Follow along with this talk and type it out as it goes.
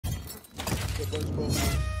It was cool.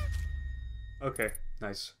 Okay,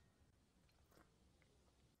 nice.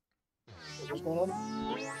 What's going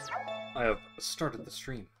on? I have started the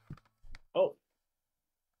stream. Oh,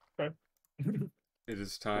 okay. It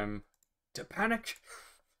is time to panic.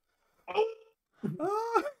 Oh,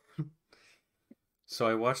 Ah! So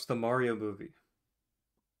I watched the Mario movie.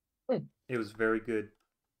 hmm, It was very good.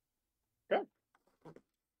 okay,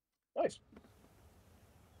 nice.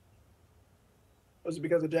 Was it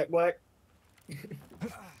because of Jack Black?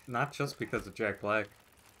 Not just because of Jack Black.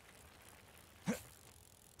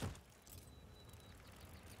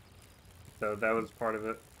 Though that was part of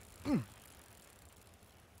it.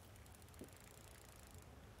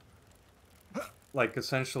 Like,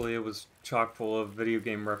 essentially, it was chock full of video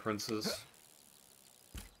game references.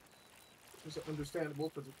 It's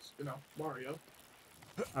understandable because it's, Mario.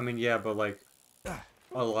 I mean, yeah, but like,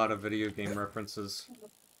 a lot of video game references.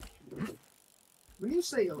 When you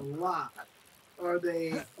say a lot, are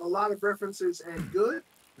they a lot of references and good,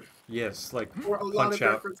 Yes, like or a lot Punch of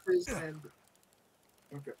Out. references and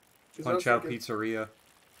okay? 'Cause I was Punch Out thinking, Pizzeria.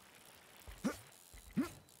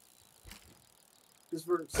 because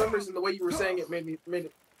for some reason the way you were saying it made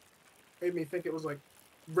me think it was like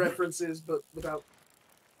references, but without.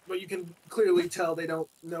 But you can clearly tell they don't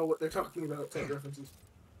know what they're talking about. Type references.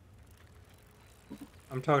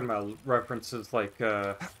 I'm talking about references like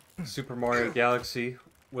Super Mario Galaxy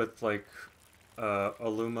with like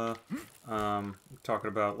Aluma. Talking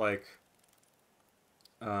about like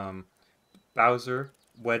um, Bowser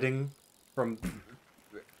wedding from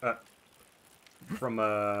uh,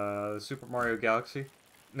 Super Mario Galaxy.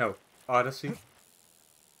 No, Odyssey.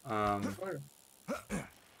 Um,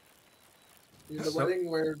 In the so wedding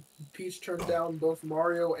where Peach turned down both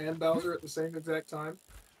Mario and Bowser at the same exact time,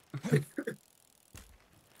 I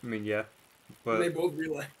mean, yeah, and they but both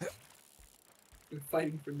realized they're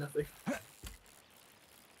fighting for nothing.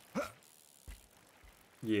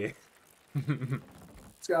 yeah.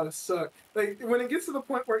 It's gotta suck. Like when it gets to the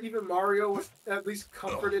point where even Mario was at least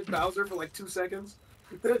comforted Bowser for like 2 seconds.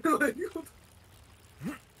 Like,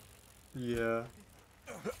 Yeah.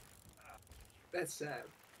 that's sad.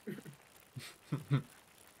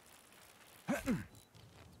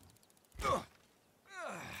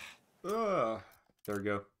 There we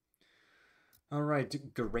go. All right,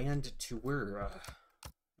 Grand Tour.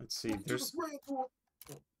 Let's see. There's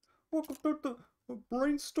welcome to the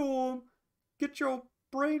brainstorm. Get your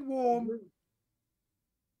brain warm.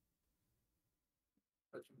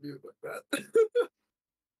 I should do it like that.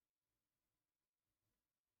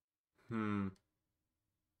 Hmm.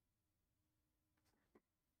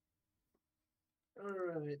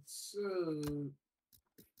 Alright, so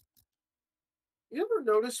you ever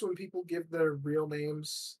notice when people give their real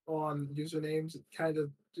names on usernames, it kind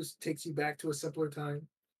of just takes you back to a simpler time?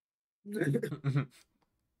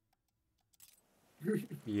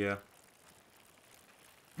 Yeah.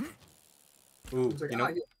 Ooh, It's like, you ah, know,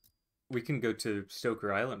 yeah. we can go to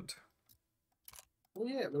Stoker Island. Oh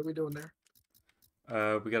yeah, what are we doing there?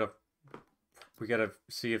 Uh, we gotta we gotta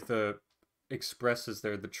see if the express is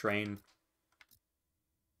there, the train.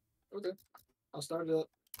 Okay, I'll start it up.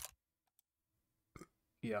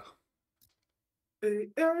 Yeah.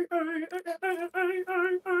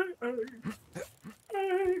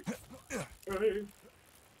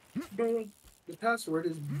 The password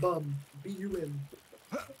is bum. B-U-M.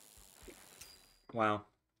 Wow.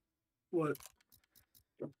 What?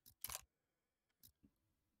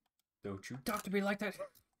 Don't you talk to me like that.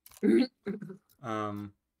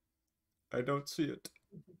 Um, I don't see it.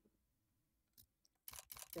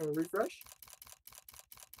 Refresh?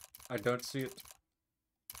 I don't see it.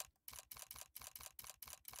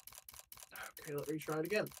 Okay, let me try it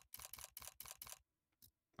again.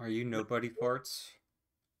 Are you nobody farts?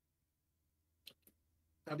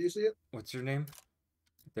 How do you see it? What's your name?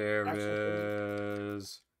 There it Actual name.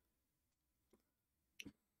 is.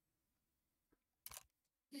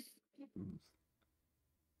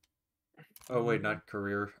 Oh wait, not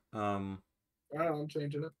career. I'm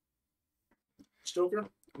changing it. Stoker?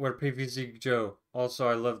 Where PVZ Joe. Also,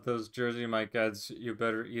 I love those Jersey Mike ads. You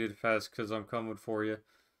better eat it fast, cause I'm coming for you.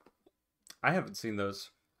 I haven't seen those,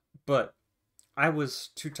 but I was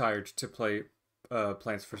too tired to play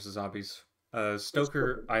Plants vs Zombies. Stoker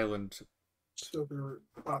Stoker. Island. Stoker.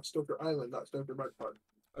 Stoker Island, not Stoker Bike Park.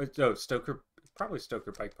 No, Stoker. Probably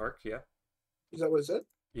Stoker Bike Park. Yeah. Is that what it said?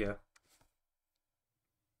 Yeah.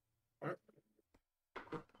 Alright.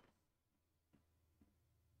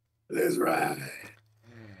 That's right.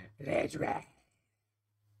 That's right.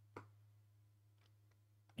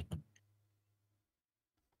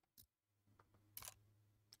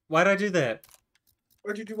 Why'd I do that?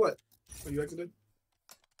 Why'd you do what? Oh, you exited?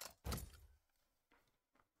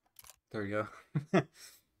 There you go.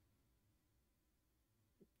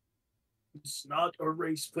 It's not a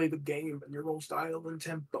race. Play the game in your own style and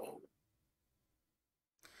tempo.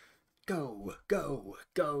 Go, go,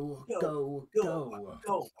 go, Go, go, go,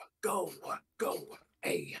 go. go, go, go.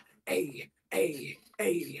 A, A.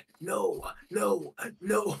 No, no,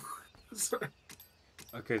 no. Sorry.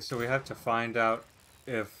 Okay, so we have to find out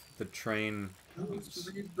if the train Let's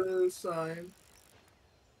comes. read the sign.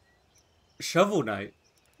 Shovel Knight.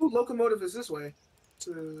 Ooh, locomotive is this way.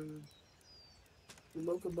 To the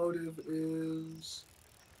locomotive is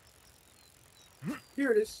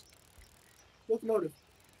here. It is. Locomotive.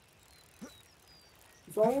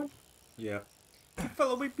 You following? Yeah.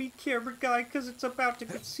 Follow me, be camera guy, because it's about to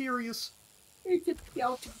get serious. It's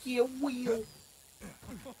about to get a wheel.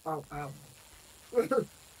 Oh, ow.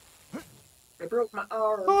 I broke my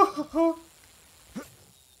arm.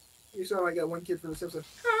 You sound like that one kid from The Simpsons.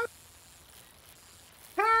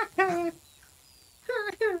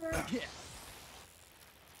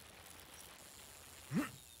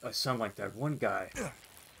 I sound like that one guy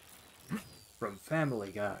from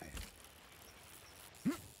Family Guy.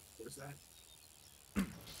 What's that?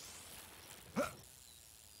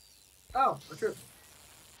 Oh, a trip.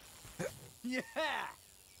 Yeah.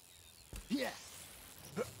 Yeah.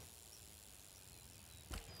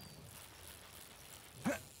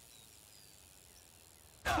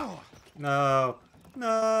 No.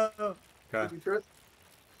 No. Did Okay. you trip?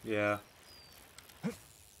 Yeah.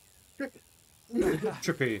 Trip.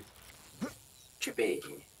 Trippy.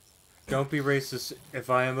 Trippy. Don't be racist. If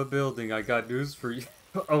I am a building, I got news for you.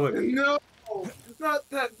 Oh, wait. No, not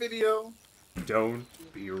that video. Don't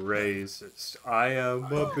be racist. I am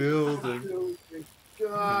a building. Oh my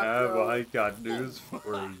God, Have no. I got news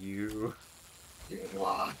for you?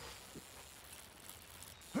 What?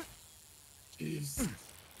 Jeez.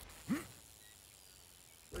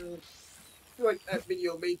 I feel like that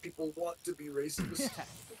video made people want to be racist.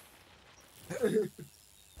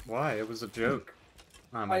 Why? It was a joke.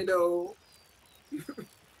 I know.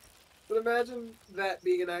 But imagine that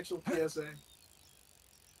being an actual PSA.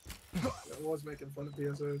 I was making fun of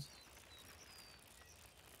PSAs.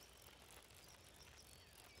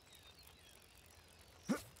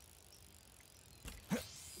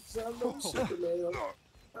 I'm no Superman.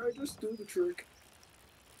 I just do the trick.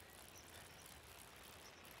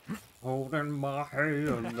 Holding my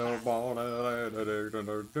hand.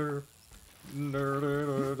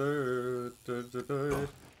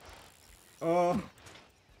 Oh.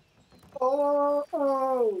 Oh,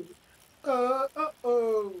 oh. Oh.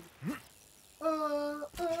 Oh.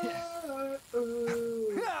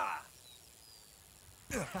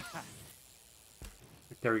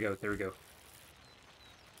 There we go, there we go.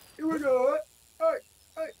 Here we go. Hey,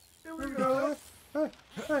 here we go. Hey,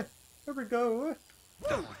 here we go.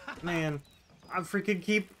 Man, I freaking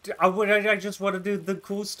keep. I just want to do the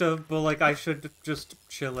cool stuff, but like I should just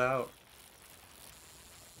chill out.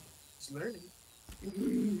 It's learning.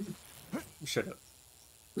 Shut up.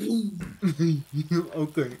 Okay.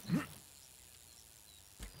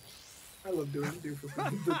 I love doing the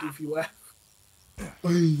doofy laugh.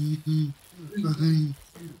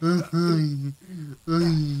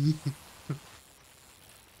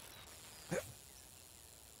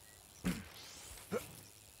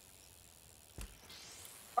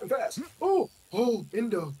 I'm fast. Oh,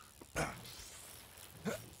 Indo.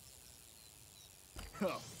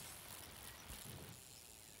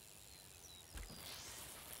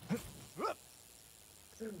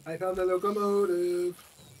 I found the locomotive.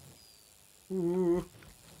 Ooh.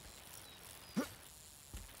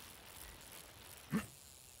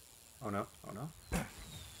 Oh no, oh no.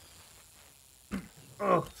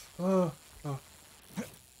 Oh.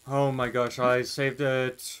 Oh my gosh, I saved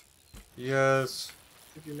it. Yes.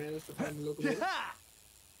 If you manage to find the locomotive.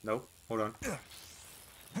 Nope, hold on.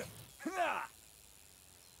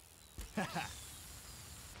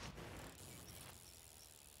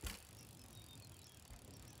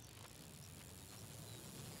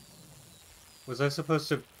 Was I supposed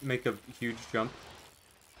to make a huge jump?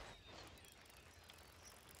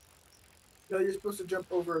 No, you're supposed to jump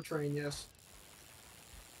over a train, yes.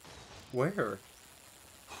 Where?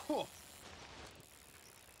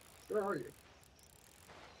 Where are you?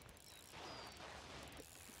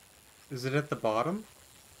 Is it at the bottom?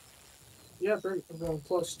 Yeah, I'm going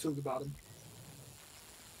close to the bottom.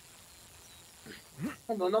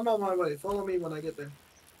 Hold on, I'm on my way. Follow me when I get there.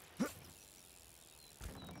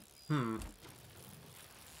 Hmm.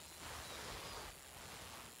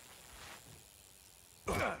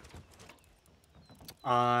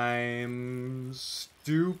 I'm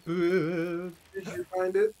Stupid. Did you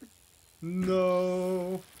find it?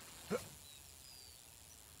 No.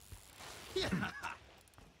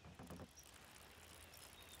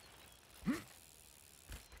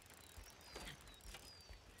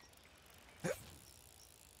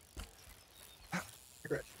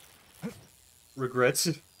 Correct. Regrets?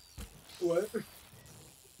 What?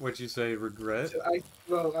 What'd you say? Regret?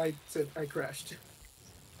 So I said I crashed.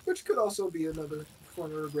 Which could also be another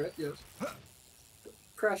form of regret, yes.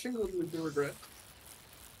 Crashing would be regret.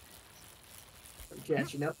 I'm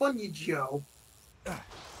catching up on you, Joe.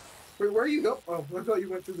 Wait, where you go? Oh, I thought you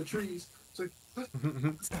went through the trees. It's like, what?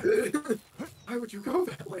 Why would you go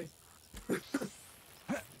that way?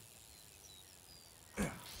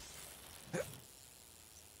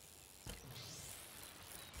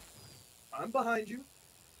 I'm behind you.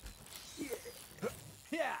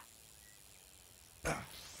 Yeah.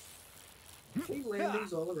 Clean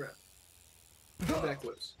landings all around.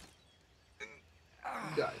 Backwards. You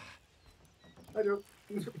died. I do.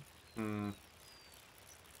 Hmm.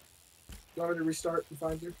 You want me to restart and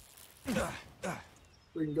find you?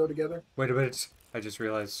 We can go together. Wait a minute. I just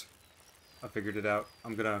realized. I figured it out.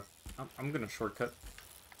 I'm gonna shortcut.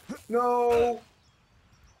 No!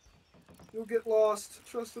 You'll get lost.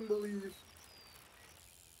 Trust and believe.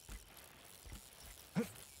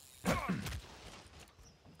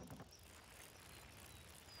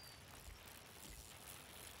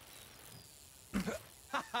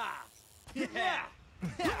 Yeah.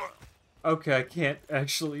 Okay, I can't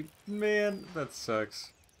actually. Man, that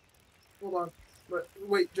sucks. Hold on.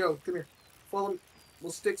 Wait, Joe, come here. Follow me.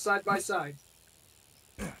 We'll stick side by side.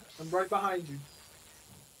 I'm right behind you.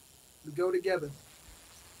 We go together.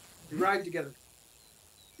 We ride together.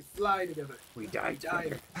 We fly together. We died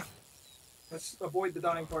together. Let's avoid the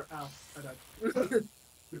dying part. Ow, I died.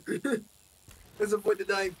 Let's avoid the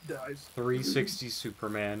dying. Dies. 360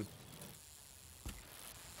 Superman.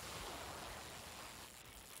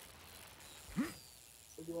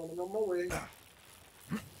 I'm going on my way.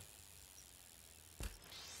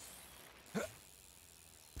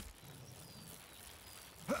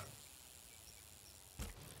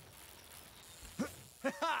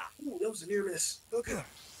 Ooh, that was a near miss. Okay.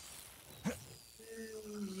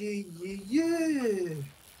 Yeah.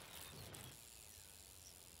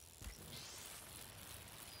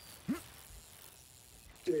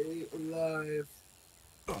 Stay alive.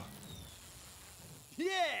 Yeah.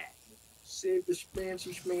 Save the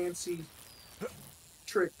schmancy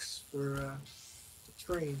tricks for the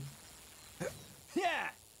train. Yeah.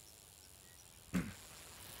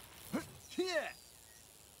 Yeah.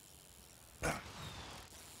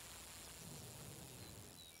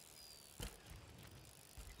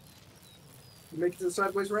 You make it to the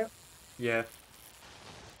sideways ramp? Yeah.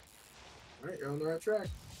 Alright, you're on the right track.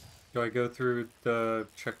 Do I go through the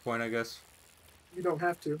checkpoint, I guess? You don't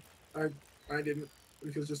have to. I didn't,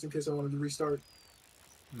 because just in case I wanted to restart.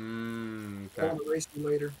 I Okay. want to race you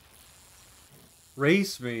later.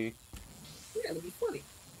 Race me? Yeah, it'll be funny.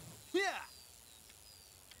 Yeah.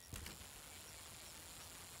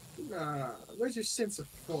 Nah, where's your sense of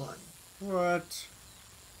fun? What?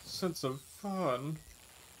 Sense of fun.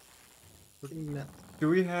 No. Do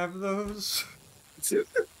we have those? So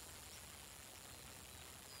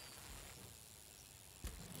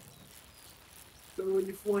when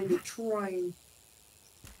you're flying the train,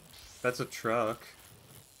 That's a truck.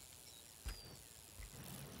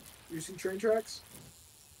 you see train tracks?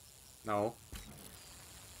 No.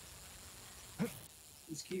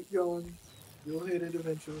 Just keep going. You'll hit it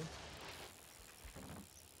eventually.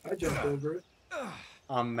 I jumped over it.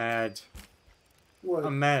 I'm mad. What?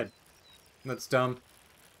 I'm mad. That's dumb.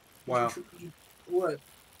 Wow. What?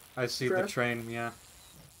 I see the Crash? train, yeah.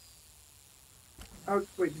 Oh,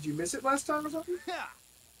 wait, did you miss it last time or something? Yeah.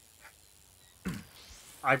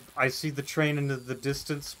 I see the train into the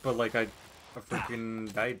distance, but like I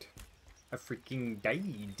freaking died. I freaking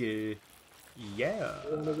died. Yeah.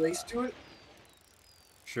 You want to race to it?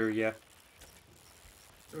 Sure, yeah.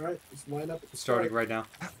 Alright, let's line up at the Starting start. right now.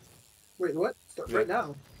 Wait, what? Start Yeah. right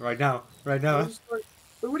now? Right now. Right now. Wait,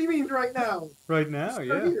 what do you mean right now? Right now, Start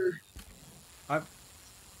yeah. here. I'm-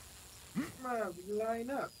 Come on, we line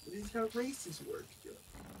up. This is how races work, Joe.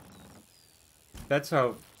 That's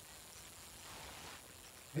how...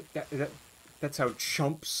 That's how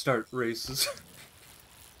chumps start races.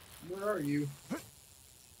 Where are you?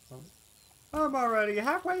 I'm already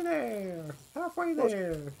halfway there. Halfway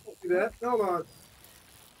there. Don't do that. Hold on.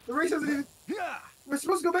 The race hasn't even... Yeah. We're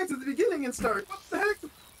supposed to go back to the beginning and start. What the heck?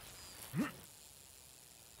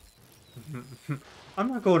 I'm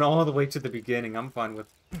not going all the way to the beginning. I'm fine with...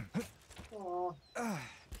 Aw.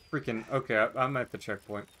 Freaking, okay, I'm at the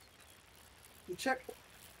checkpoint. The check.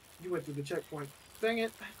 You went to the checkpoint. Dang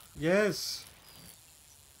it. Yes!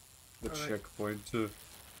 The Alright. checkpoint. Well,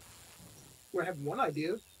 I have one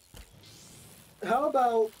idea. How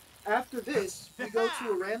about after this, we go to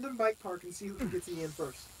a random bike park and see who can get to the end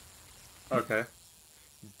first? Okay.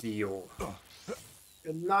 Deal.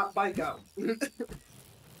 And not bike out.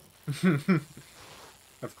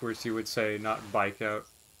 Of course you would say not bike out.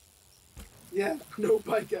 Yeah, no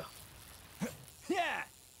bike out. Yeah.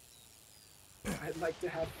 I'd like to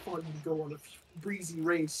have fun and go on a breezy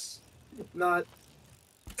race, not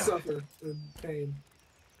suffer in pain.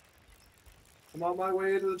 I'm on my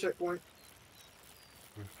way to the checkpoint.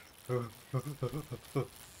 Hey,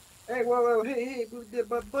 whoa, hey,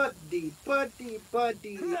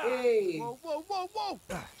 buddy, hey. Whoa, whoa, whoa, whoa.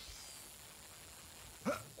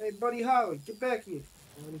 Hey, Buddy Holly, get back here.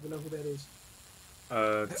 I don't even know who that is.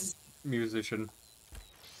 Musician.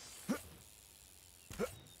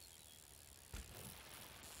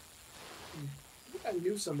 I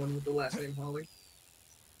knew someone with the last name Holly.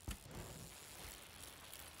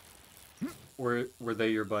 Were they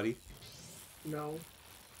your buddy? No.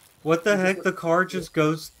 What the heck? The car just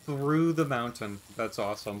goes through the mountain. That's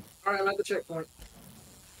awesome. Alright, I'm at the checkpoint.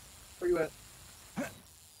 Where you at?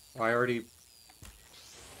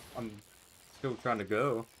 I'm still trying to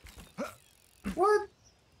go. What?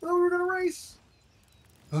 Oh, we're gonna race.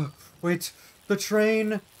 Wait, the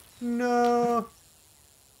train! No!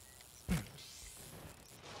 I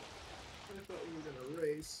thought we were gonna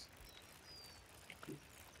race.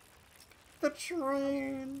 The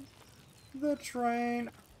train! The train!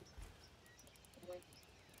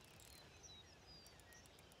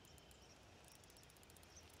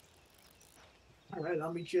 Alright,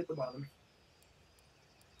 I'll meet you at the bottom.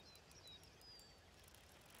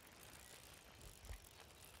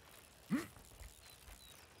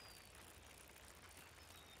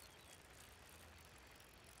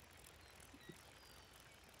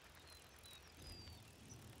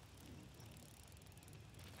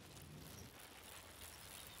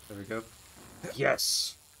 There we go.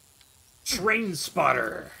 Yes! Train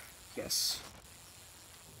spotter! Yes.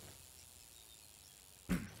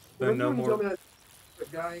 Then no Remember when you more. told me that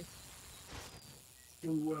guy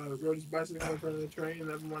who rode his bicycle in front of the train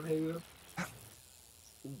and everyone hated him?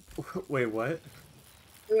 Wait, what?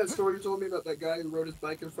 Remember that story you told me about that guy who rode his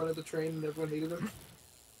bike in front of the train and everyone hated him?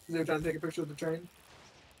 They were trying to take a picture of the train?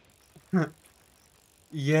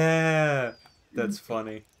 Yeah! That's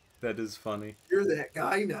funny. That is funny. You're that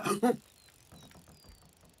guy now.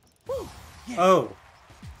 Oh!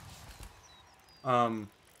 I'm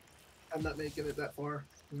not making it that far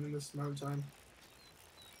in this amount of time.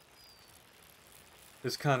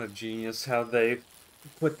 It's kind of genius how they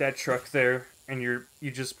put that truck there and you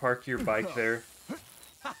just park your bike there.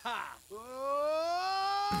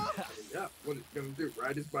 Yeah, what is he gonna do?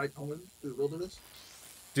 Ride his bike home through the wilderness?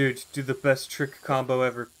 Dude, do the best trick combo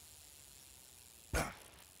ever.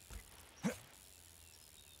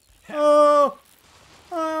 Oh!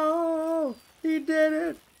 Oh! He did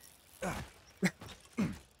it!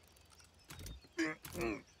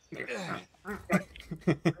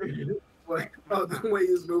 Like, oh, the way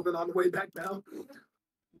he's moving on the way back down.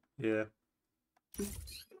 Yeah.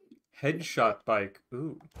 Headshot bike.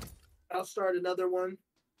 Ooh. I'll start another one.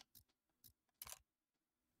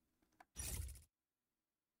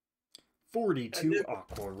 '42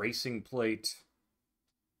 Aqua Racing Plate.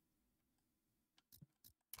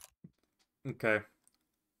 Okay.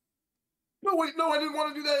 No, wait, no, I didn't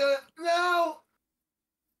want to do that. No!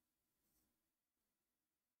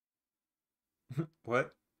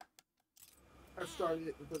 What? I started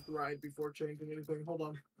it with the ride before changing anything. Hold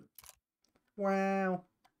on. Wow.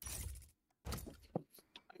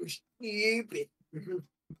 I'm stupid.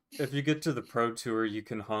 If you get to the Pro Tour, you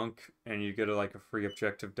can honk and you get like a free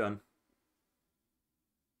objective done.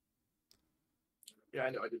 Yeah, I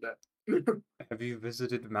know I did that. Have you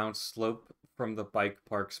visited Mount Slope? From the bike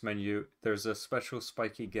parks menu, there's a special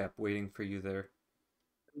spiky gap waiting for you there.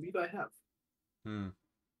 I believe I have.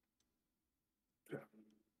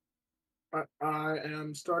 I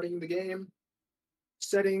am starting the game.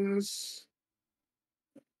 Settings.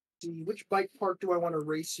 See, which bike park do I want to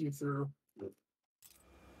race you through?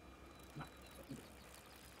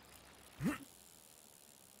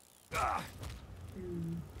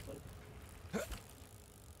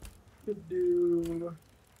 Could do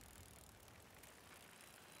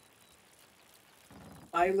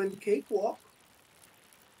Island Cakewalk.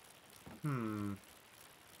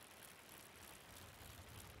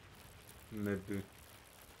 Maybe.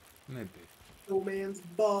 No Man's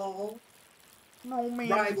Ball. No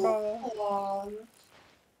man's Rival ball. Pong.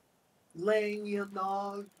 Laying your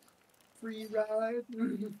nog. Free ride.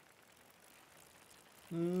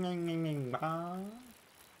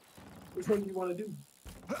 Which one do you want to do?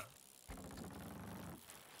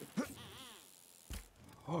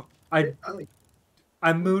 I like.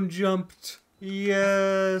 I moon jumped.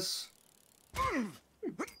 Yes.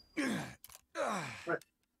 Right.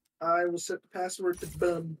 I will set the password to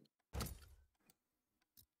bum.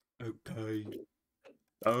 Okay.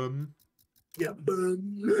 Yeah,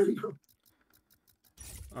 bum.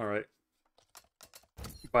 All right.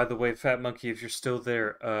 By the way, Fat Monkey, if you're still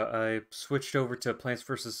there, I switched over to Plants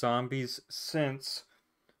vs Zombies since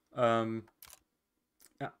I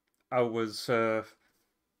was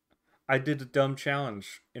I did a dumb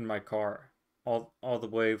challenge in my car all the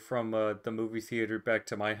way from the movie theater back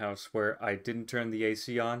to my house where I didn't turn the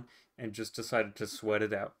AC on and just decided to sweat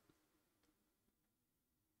it out.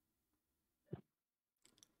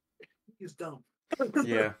 He's dumb.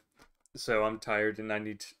 Yeah. So I'm tired and I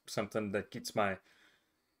need something that gets my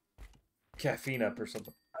caffeine up or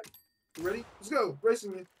something. You ready? Let's go.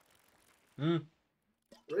 Racing me. Mm,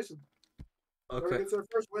 Racing. Whoever okay. gets there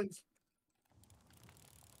first wins.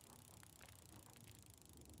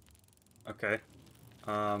 Okay.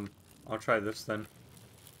 I'll try this then.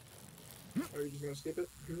 Are you just gonna skip it?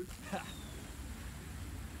 I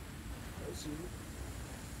see.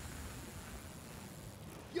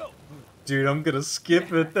 Yo. Dude, I'm gonna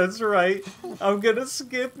skip it. That's right. I'm gonna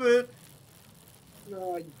skip it.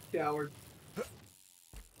 No, you coward.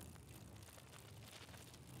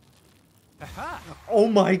 Aha. Oh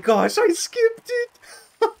my gosh, I skipped it.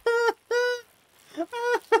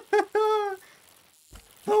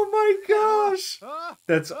 Oh my gosh.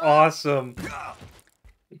 That's awesome.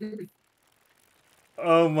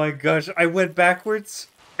 Oh my gosh, I went backwards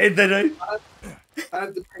and then I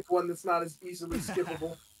have to pick one that's not as easily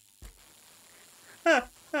skippable.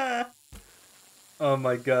 Oh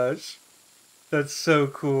my gosh. That's so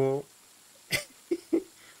cool.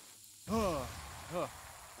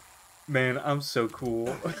 Man, I'm so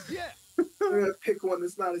cool. Yeah. I'm gonna pick one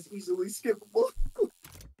that's not as easily skippable.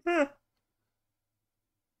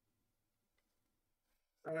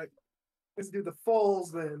 Alright. Let's do the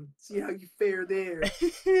falls then. See how you fare there.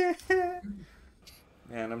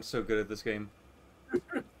 Man, I'm so good at this game.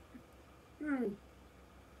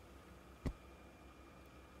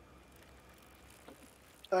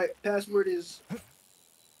 Alright, password is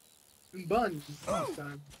bun this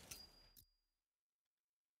time.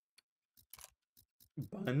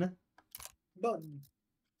 Bun? Bun.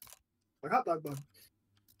 Like hot dog bun.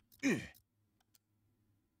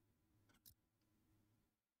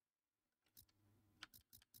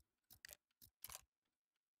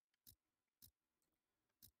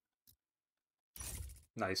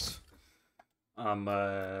 Nice. I'm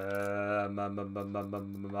a...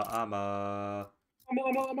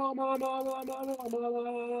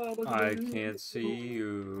 I can't see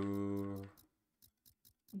you.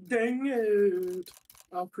 Dang it.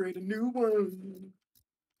 I'll create a new one.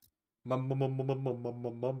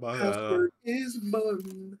 Password is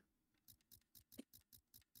bun.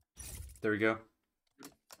 There we go.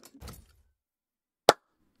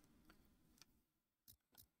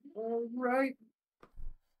 Alright.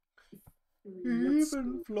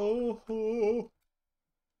 Even flow,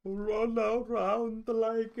 run around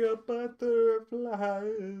like a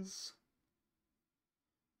butterflies.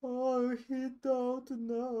 Oh, he don't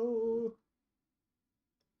know,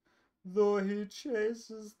 though he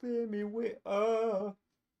chases them away.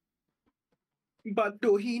 But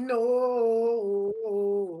do he know?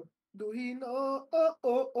 Do he know?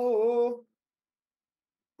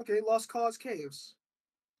 Okay, Lost Cause Caves.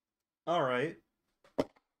 All right.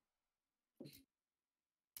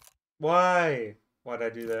 Why? Why'd I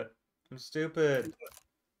do that? I'm stupid.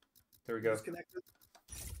 There we go. Disconnected.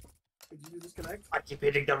 Did you disconnect? I keep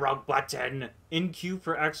hitting the wrong button. In queue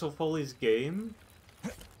for Axel Foley's game?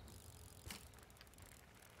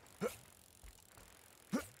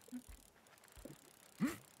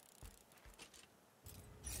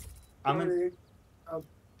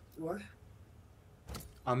 What?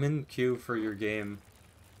 I'm in queue for your game.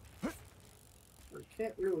 I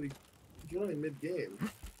can't really join mid-game.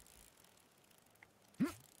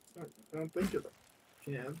 I don't think it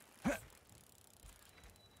can.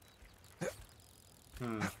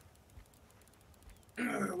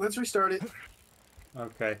 Let's restart it.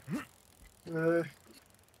 Okay.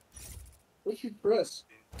 What should press?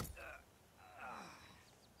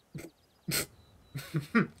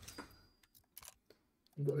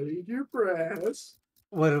 What did you press?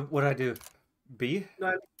 What I do? B?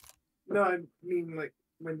 No, I mean like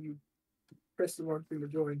when you press the wrong thing to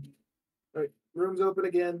join. Alright, room's open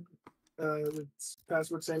again. It's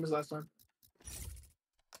password same as last time.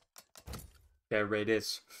 There it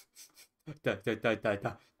is. Da, da, da, da,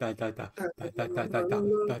 da, da, da, da, da, da, da, da, da, da,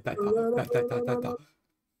 da, da, da, da, da, da.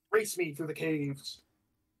 Race me through the caves.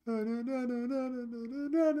 What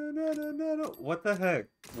the heck?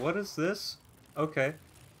 What is this? Okay.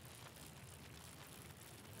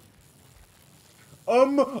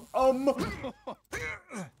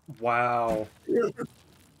 Wow.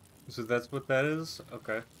 So that's what that is?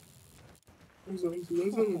 Okay.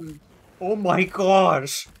 Oh my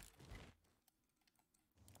gosh!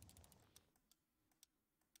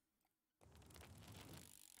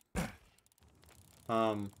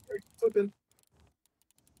 Flipping.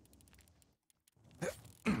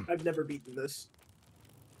 I've never beaten this.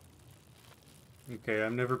 Okay,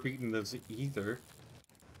 I've never beaten this either.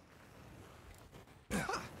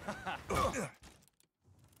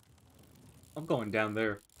 I'm going down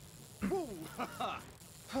there.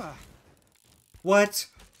 What?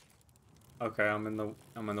 Okay, I'm in the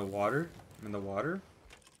water. I'm in the water.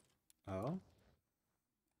 Oh.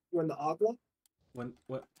 When the agua? What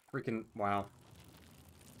freaking wow.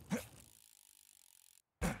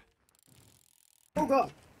 Oh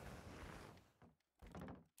god.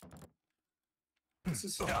 This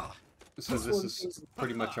is So this is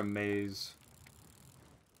pretty much a maze.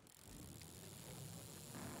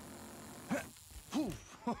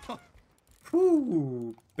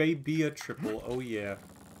 Whoo! Baby a triple. Oh yeah.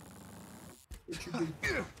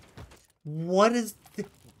 What is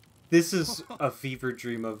this is a fever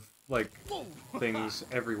dream of like things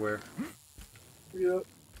everywhere. Yep.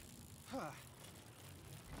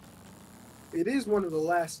 It is one of the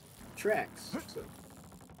last tracks, so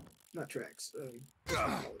not tracks.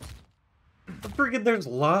 Freaking there's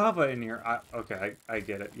lava in here. Okay, I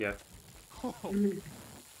get it. Yeah.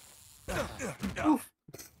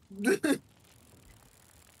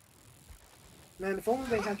 Man, if only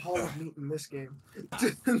they had Hall of Meat in this game.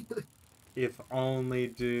 If only,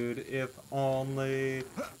 dude. If only.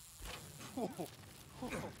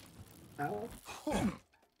 Ow.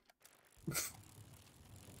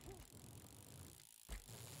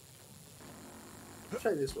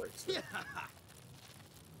 Try this way.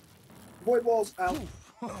 Void walls out.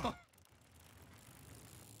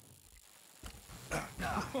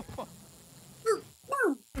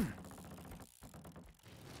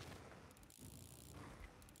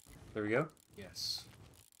 There we go. Yes.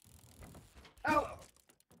 Out.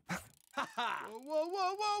 Whoa, whoa,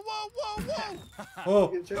 whoa, whoa, whoa, whoa! Oh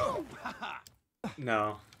Get checked.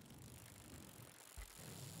 no.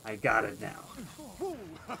 I got it now.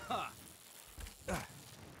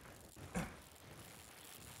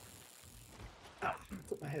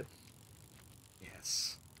 Put my head.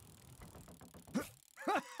 Yes.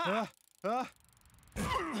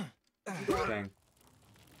 Dang.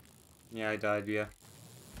 Yeah, I died. Yeah.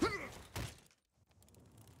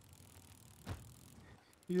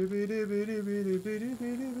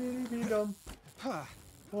 Yibbidi-bitty-bitty-bitty-bitty-bitty-bitty-dum.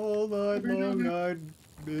 All night long I'd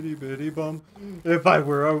bitty bitty bum. If I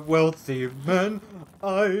were a wealthy man,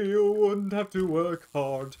 I wouldn't have to work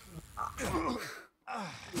hard.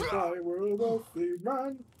 If I were a wealthy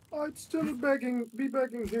man, I'd still be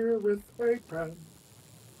begging here with a crown.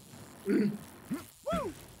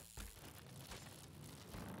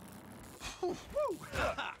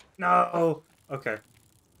 No. Okay.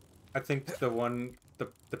 I think the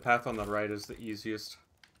path on the right is the easiest.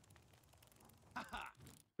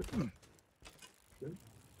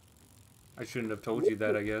 I shouldn't have told you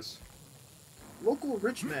that, I guess. Local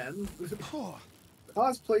rich man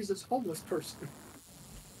cosplays as homeless person.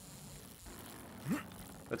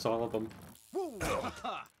 That's all of them.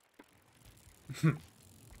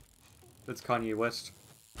 That's Kanye West.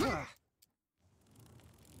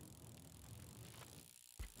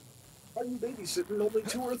 Are you babysitting only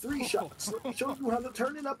 2 or 3 shots? Let me show you how to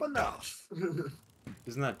turn it up a notch.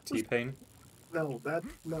 Isn't that T-Pain? No,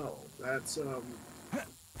 that's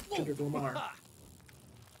Kendrick Lamar.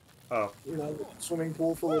 Oh. You know, swimming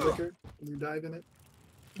pool full of liquor, and you dive in it.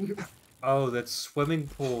 Oh, that's swimming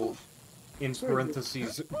pool in Swimming pool.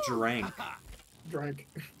 parentheses drank. Drank.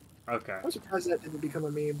 Okay. I'm surprised that didn't become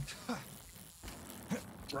a meme.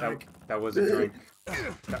 Drank. That was a drink.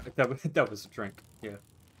 That was a drink. Yeah.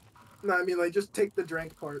 No, I mean, like, just take the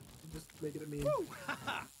drank part. Just make it a meme.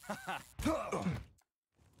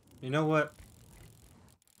 You know what?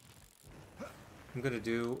 I'm gonna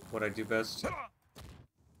do what I do best. Skip.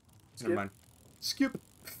 Never mind. Skip.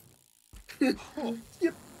 Skip.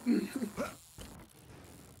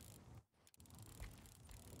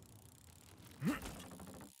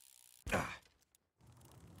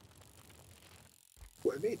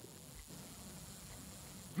 What I mean?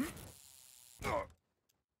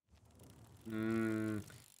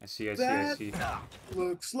 I see, I see, I That see.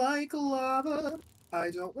 looks like lava. I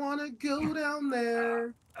don't want to go down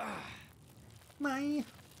there. My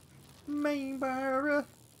barber.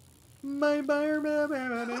 My barber.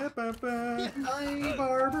 My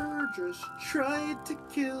barber just tried to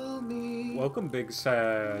kill me. Welcome, Big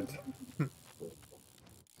Sad.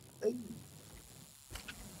 Hey,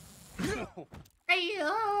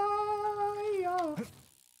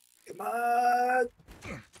 come on.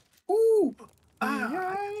 Ooh. Ah,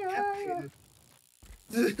 I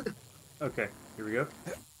captured. Okay, here we go.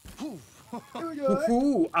 Here we go.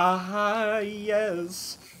 Ooh, ah,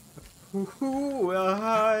 yes. Ooh,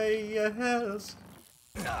 ah, yes.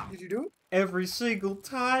 Did you do it? Every single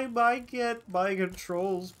time I get my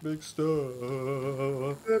controls mixed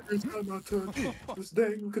up. Every time I touch this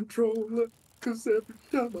dang controller, cause every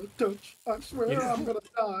time I touch, I swear I'm gonna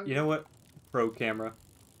die. You know what? Pro camera.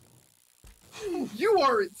 You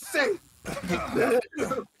are insane!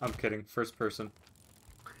 I'm kidding. First person.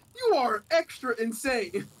 You are extra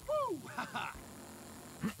insane!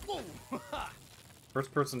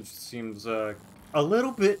 First person seems a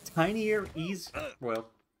little bit tinier, easy.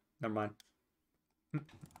 Well, never mind.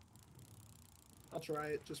 I'll try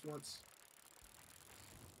it just once.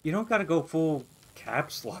 You don't gotta go full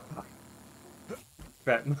caps lock.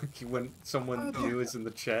 Fat monkey when someone new is in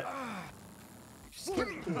the chat. You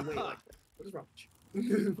scared them away like that. What is wrong with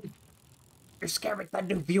you? You're scaring the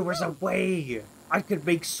new viewers away. I could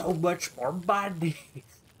make so much more money.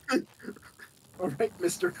 Alright,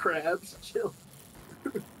 Mr. Krabs, chill.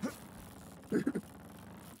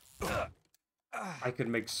 I could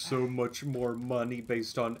make so much more money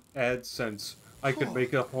based on AdSense. I could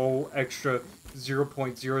make a whole extra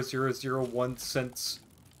 0.0001 cents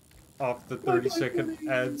off the 30-second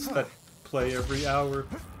ads that play every hour.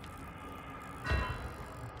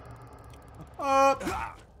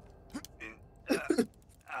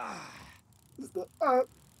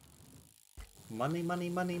 Money, money,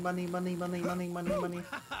 money, money, money, money, money, money, money.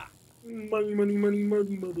 Money, money, money,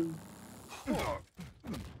 money, mother.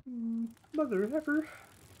 Mother ever.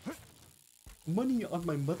 Money on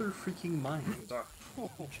my mother freaking mind.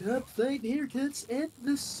 Chop fight haircuts at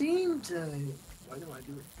the same time. Why do I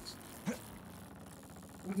do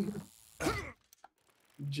it?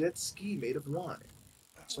 Jet ski made of wine.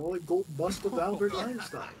 Solid gold bust of Albert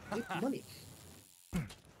Einstein. Get money.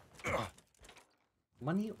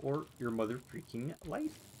 Money or your mother freaking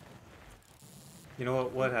life? You know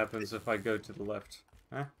what? What happens if I go to the left?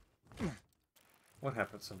 Huh? What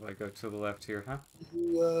happens if I go to the left here, huh?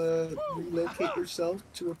 You relocate yourself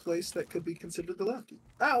to a place that could be considered the left.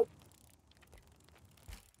 Ow!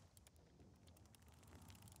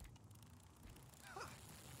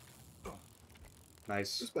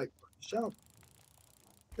 Nice. Just like, shut up.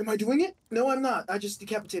 Am I doing it? No, I'm not. I just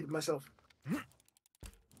decapitated myself.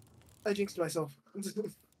 I jinxed myself.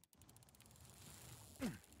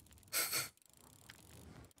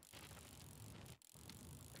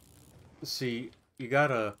 See, you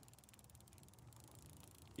gotta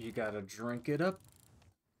drink it up.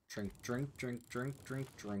 Drink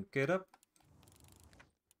it up.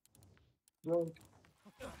 Drink.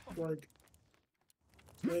 Drink.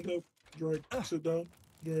 Stand up. Drink. Sit down.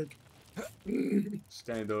 Drink.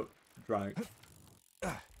 Stand up. Drink.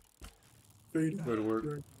 Feed. Go to work.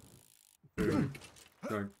 Drink. Drink.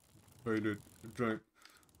 Drink. Feed it. Drink.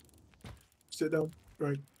 Sit down.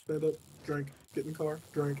 Drink. Stand up. Drink. Get in the car.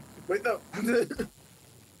 Drink. Wait, no.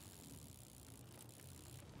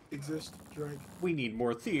 Exist. Drink. We need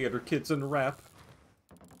more theater kids in rap.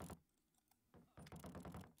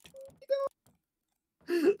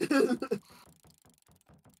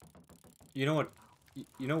 You know what?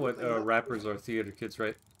 You know what? Rappers are theater kids,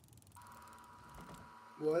 right?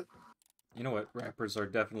 What? You know what? Rappers are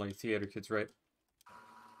definitely theater kids, right?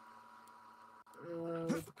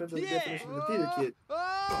 Depends on the definition of a theater kid.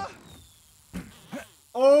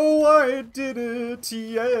 Oh, I did it!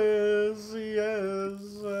 Yes, yes.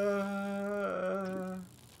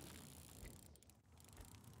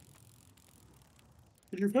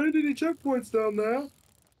 Did you find any checkpoints down there?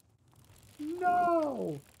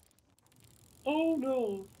 No. Oh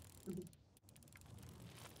no.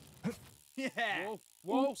 Yeah. Whoa.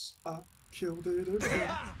 Whoa. Oops, I killed it again.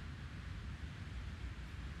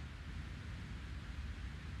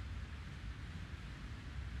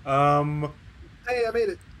 Hey, I made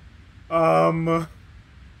it.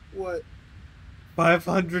 What?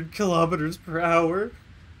 500 kilometers per hour.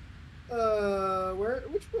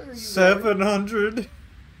 Which way are you 700. going?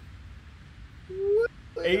 What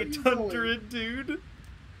way are you going? 800, dude.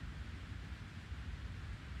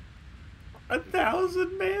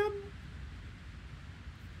 1,000, man.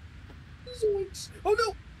 Zoinks!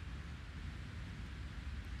 Oh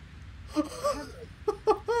no!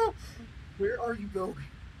 Where are you going?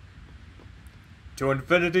 To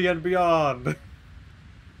infinity and beyond. We're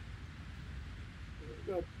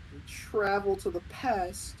gonna travel to the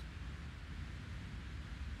past.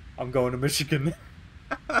 I'm going to Michigan.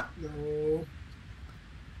 No.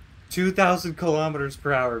 2,000 kilometers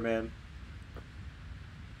per hour, man.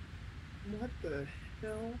 What the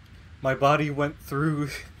hell? My body went through.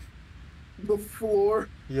 The floor.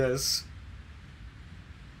 Yes.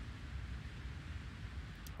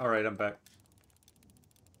 Alright, I'm back.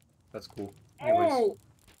 That's cool. Anyways. Oh!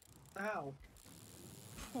 Ow.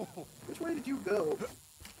 Which way did you go?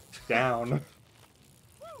 Down.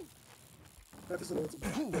 That isn't what's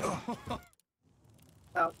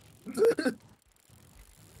Ow.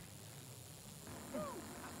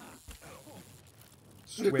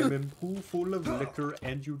 Swimming pool full of liquor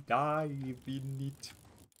and you dive in it.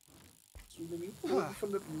 Swimming pool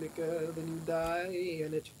full of liquor, then you die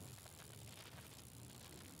in it.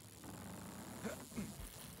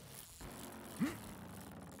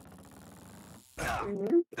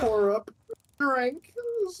 Pour up, drink,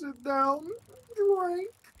 sit down,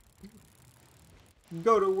 drink.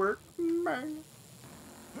 Go to work, man.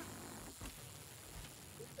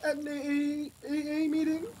 At an AA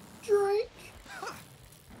meeting, drink.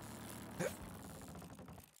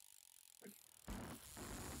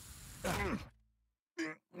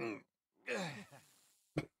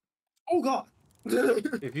 Oh god!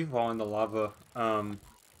 If you fall in the lava,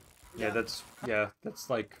 yeah, that's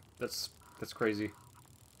crazy.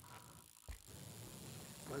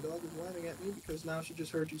 My dog is laughing at me because now she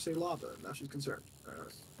just heard you say lava. Now she's concerned.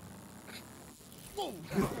 I'm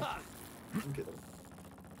kidding.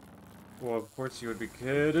 Well, of course you would be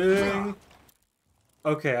kidding.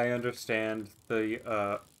 Okay, I understand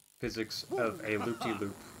the physics of a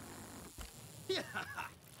loop-de-loop. Yeah.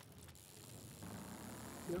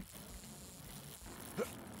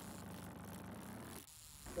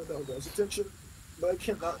 My dog has attention, but I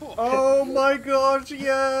cannot. Oh my gosh,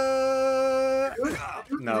 yeah!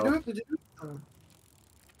 No. Did you do it?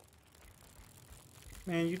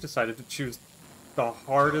 Man, you decided to choose the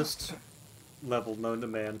hardest level known to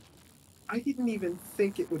man. I didn't even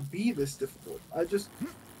think it would be this difficult. I just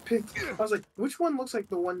picked. I was like, which one looks like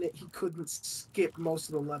the one that he couldn't skip most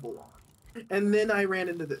of the level on? And then I ran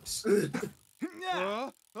into this.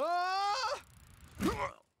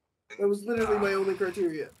 That was literally my only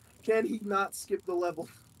criteria. Can he not skip the level?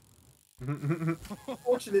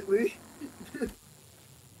 Fortunately.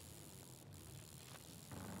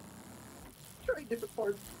 Try different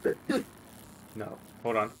parts. No,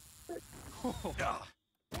 hold on.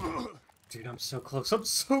 Dude, I'm so close. I'm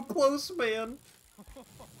so close, man.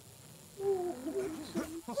 How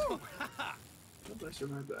did I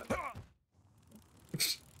survive that?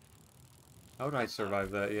 How would I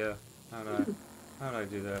survive that? Yeah. How did I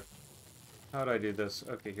do that? How did I do this?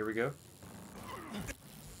 Okay, here we go.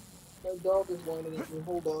 My dog is whining at me.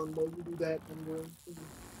 Hold on, while you do that, I'm going to...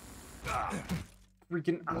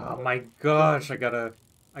 Freaking! Oh my gosh! I gotta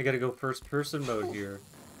go first person mode here.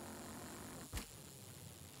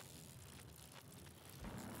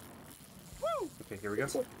 Okay, here we go.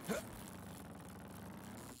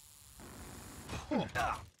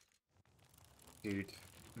 Dude.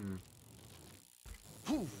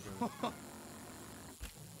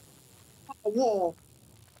 A wall.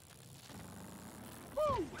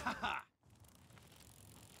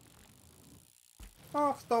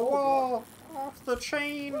 Off the wall! Off the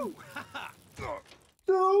chain!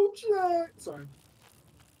 Don't check. Sorry.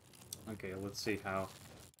 Okay, let's see how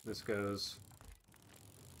this goes.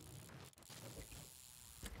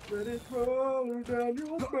 Let it roll down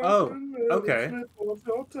your back. Oh, okay. Slip off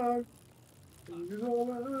your tongue. You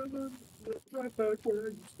know right back where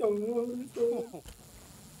you started.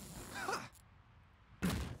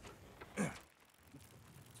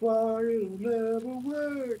 Why it'll never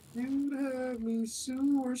work. You'd have me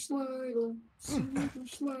sewer slide on.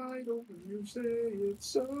 You say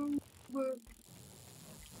it's over.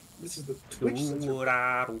 This is the Twitch censor.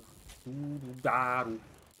 Are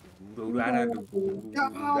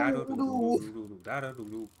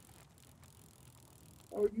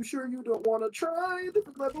you sure you don't want to try a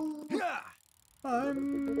different level?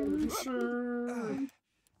 I'm sure.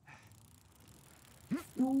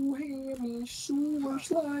 You hear me sewer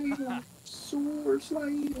slide on.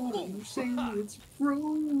 You say it's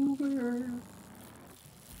Grover.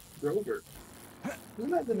 Grover.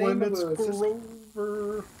 Isn't that the name When of it's a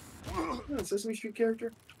Grover. Sesame Street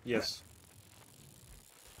character? Yes.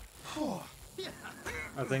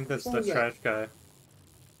 I think that's What the was that? trash guy.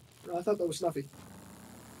 No, I thought that was Snuffy.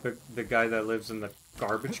 The guy that lives in the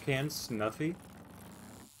garbage can, Snuffy?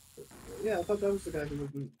 Yeah, I thought that was the guy who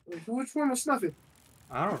was. Which one was Snuffy?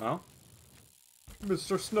 I don't know.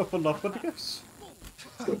 Mr. Snuffleupagus.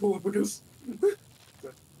 Snuffleupagus.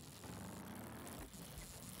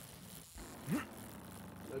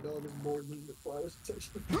 My dog is bored and requires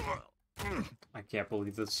attention. I can't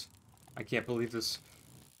believe this. I can't believe this.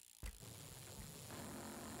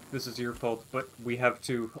 This is your fault, but we have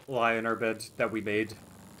to lie in our bed that we made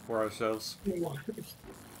for ourselves.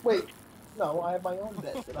 Wait, no, I have my own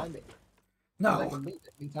bed that I made. And I No, can leave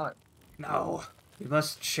at any time. no. We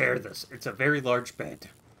must share this. It's a very large bed.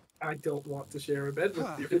 I don't want to share a bed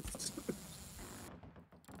with you.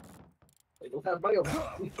 I don't have my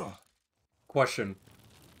own. Question.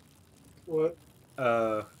 What?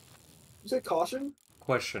 Uh, You said caution?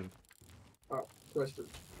 question. Oh, question.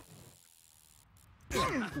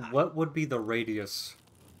 What would be the radius,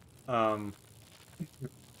 that,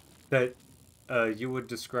 you would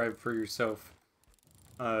describe for yourself,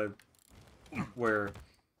 where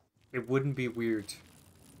it wouldn't be weird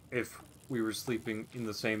if we were sleeping in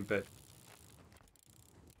the same bed?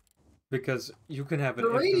 Because you can have an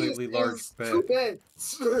The radius infinitely large is bed. 2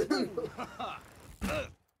 beds.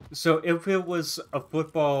 So if it was a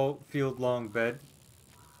football field long bed,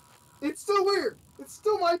 It's still weird. It's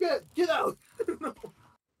still my bed. Get out. No.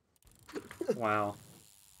 wow.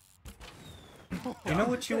 You know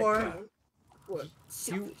what you are? What?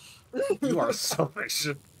 You are selfish.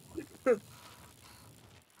 You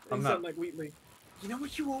I'm sound not. like Wheatley. You know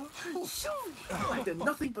what you are? I did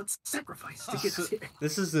nothing but sacrifice to get here.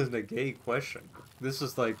 This isn't a gay question. This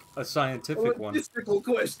is like a scientific one. Logistical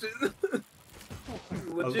question.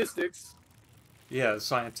 Logistics. Yeah, a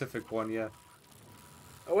scientific one, yeah.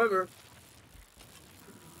 However,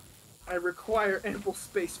 I require ample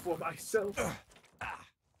space for myself.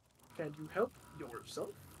 Can you help yourself?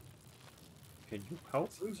 Can you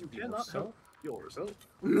help Seems you cannot yourself? help yourself.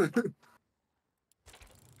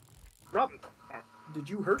 Robin, did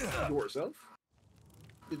you hurt yourself?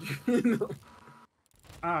 Did you? No.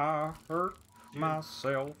 I hurt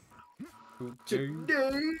myself today.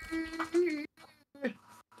 Today,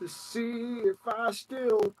 to see if I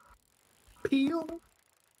still peel.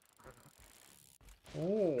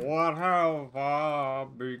 Oh, what have I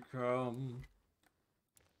become?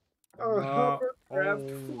 A My hovercraft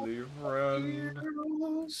only full of friend.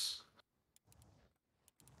 heroes.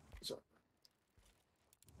 So.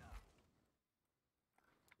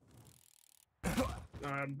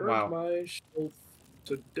 I broke Wow. my shelf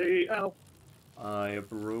today out. I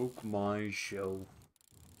broke my shelf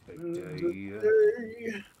today.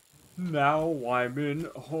 Today. Now I'm in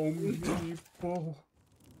Home Depot.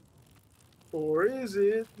 Or is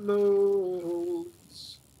it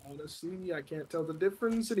Lowe's? Honestly, I can't tell the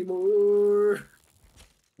difference anymore.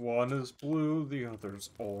 One is blue, the other's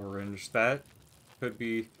orange. That could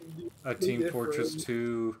be a Team Fortress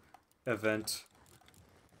 2 event.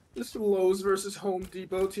 Just Lowe's versus Home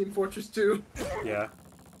Depot, Team Fortress 2. Yeah.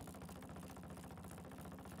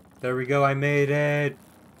 There we go, I made it!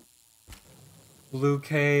 Blue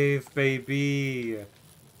Cave, baby!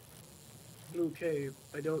 Blue Cave.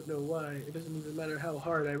 I don't know why. It doesn't even matter how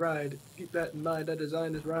hard I ride. Keep that in mind. I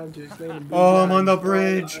designed this rhyme to explain in blue Oh, I'm on lines. the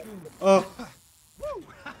bridge! Oh!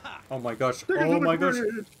 Oh my gosh, Take it to oh the my gosh!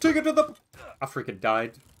 bridge. Take it to the... I freaking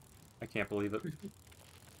died. I can't believe it.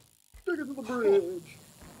 Take it to the bridge.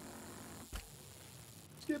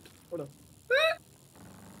 Skipped. Oh no.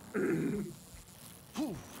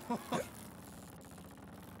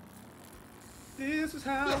 This is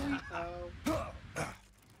how we out.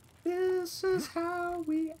 This is how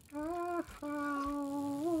we are.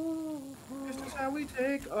 This is how we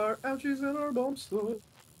take our ouchies and our bumps.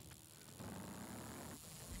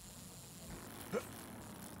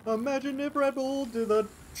 Imagine if Red Bull did a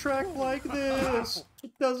track like this.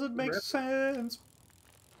 It doesn't make sense.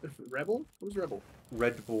 Rebel? Who's Rebel?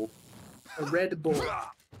 Red Bull. A Red Bull.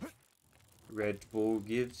 Red Bull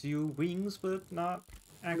gives you wings, but not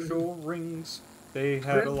actual rings. They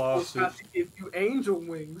had Red a Bull's lawsuit. got to give you angel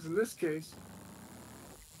wings in this case.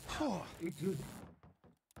 We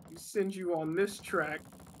send you on this track.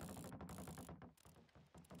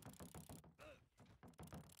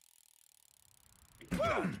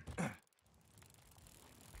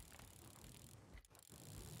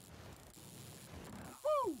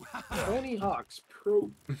 Tony Hawk's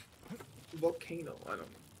Pro Volcano. I don't know.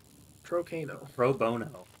 Trocano. Pro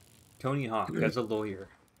bono. Tony Hawk as a lawyer.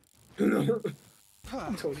 Tony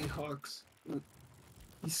Hawk's.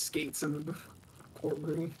 He skates in the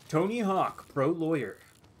courtroom. Tony Hawk, pro lawyer.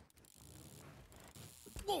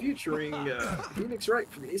 featuring Phoenix Wright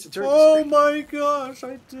from the Ace Attorney. Oh my gosh,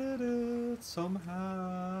 I did it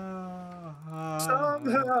somehow.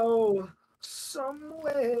 Somehow, some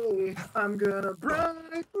way, I'm gonna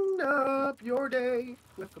brighten up your day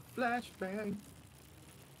with a flashbang.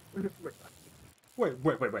 Wait.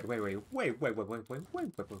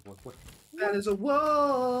 That is a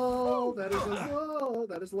wall. That is a wall.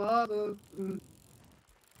 That is lava.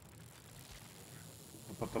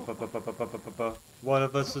 One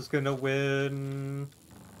of us is gonna win.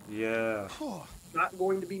 Yeah. Not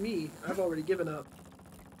going to be me. I've already given up.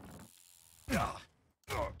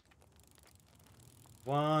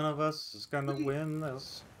 One of us is gonna win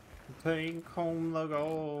this. Take home the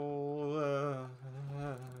gold.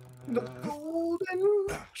 The golden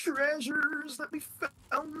treasures that we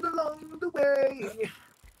found along the way.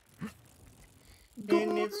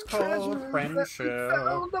 And it's called friendship.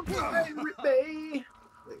 Found the Pirate Bay.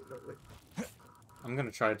 Wait. I'm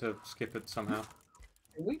gonna try to skip it somehow.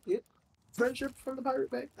 Can we get friendship from the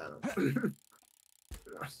Pirate Bay? I don't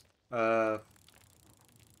know.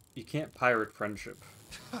 You can't pirate friendship.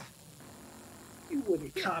 You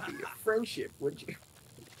wouldn't copy a friendship, would you?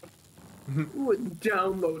 You wouldn't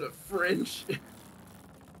download a friendship.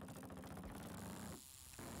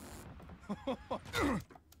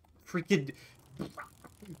 Freaking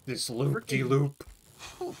this loop-de-loop.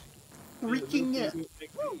 Freaking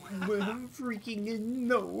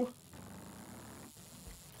no.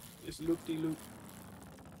 This loop-de-loop.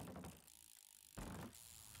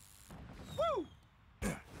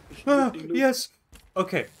 Yes.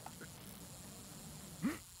 Okay.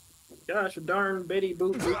 Gosh darn Betty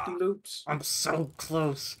Boop loop-de-loops. I'm so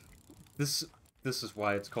close. This is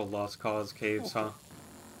why it's called Lost Cause Caves, huh?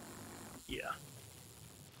 Yeah.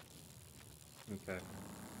 Okay.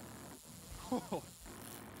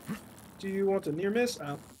 Do you want a near miss?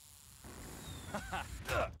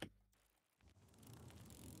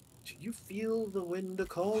 Do you feel the wind a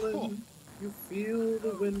calling? You feel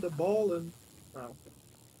the wind a ballin'? Oh.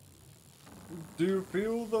 Do you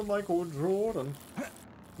feel the Michael Jordan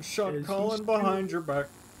shot Is he calling still- behind your back?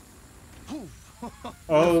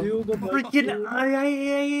 Oh, feel the freaking!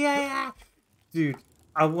 Michael- Dude,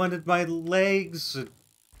 I wanted my legs. I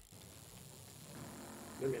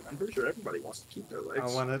mean, I'm pretty sure everybody wants to keep their legs. I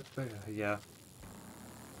wanted, yeah.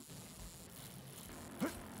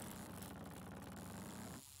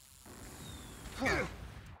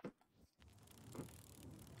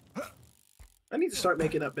 I need to start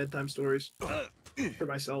making up bedtime stories for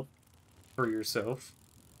myself. For yourself.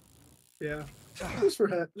 Yeah, just for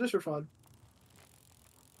fun,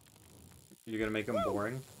 You're gonna make them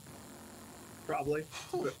boring. probably.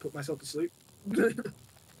 But put myself to sleep. You're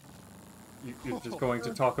just going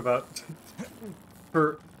to talk about.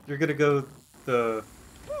 You're gonna go the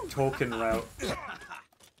Tolkien route.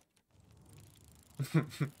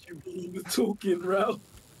 You mean the Tolkien route?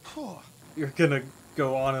 You're gonna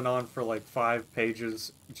go on and on for like 5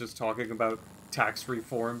 pages just talking about tax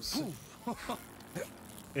reforms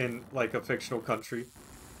in like a fictional country.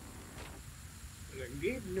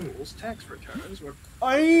 Gabe Newell's tax returns were.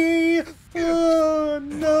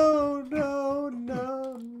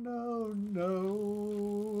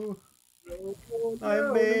 No. I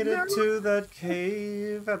made it to that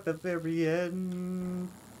cave at the very end.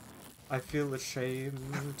 I feel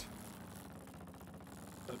ashamed.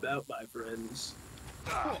 About my friends.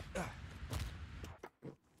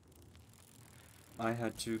 I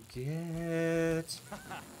had to get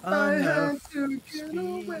I had enough to get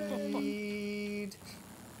away. speed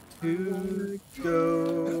to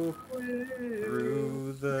go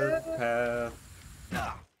through the path.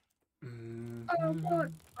 I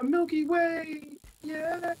want a Milky Way.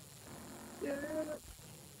 Yeah.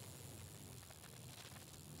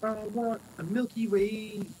 I want a Milky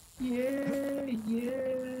Way. Yeah.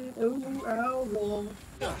 Oh,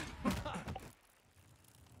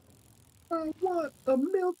 I want a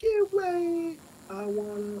Milky Way. I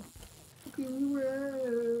want a Milky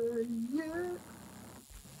Way. Yeah.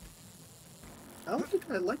 I don't think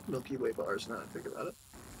I like Milky Way bars now that I think about it.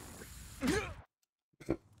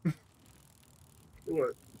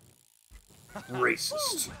 What?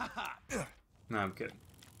 Racist. No, I'm kidding.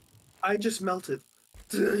 I just melted.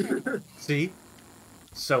 See?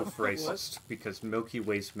 Self-racist, because Milky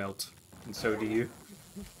Way's melt, and so do you.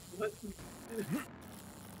 What?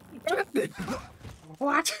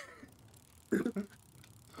 What?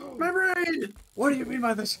 My brain! What do you mean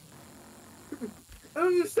by this? I don't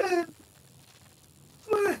understand.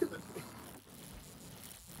 What?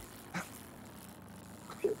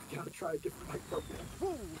 Okay, we gotta try a different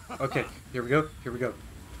microphone. Okay, here we go.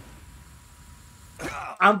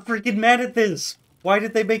 I'm freaking mad at this. Why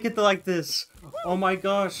did they make it like this? Oh my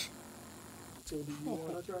gosh. So do you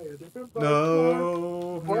want to try a different bike?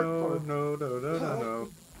 No, Park, no, park. no, no, no, no, no.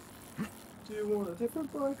 Do you want a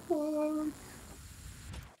different bike? Park?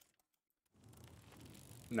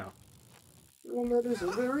 No. One that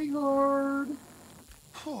isn't very hard.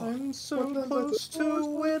 I'm so But then close the doors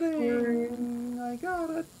to are free. winning. I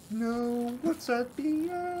gotta know what's at the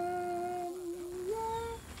end.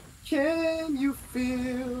 Yeah. Can you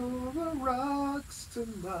feel the rocks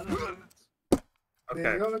tonight? They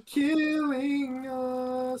Okay. are killing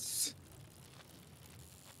us.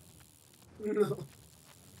 No.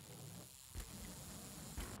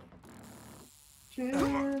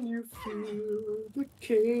 Can you feel the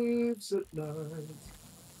caves at night?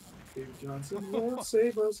 Dave Johnson won't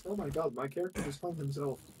save us. Oh my god, my character just hung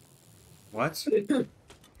himself. What?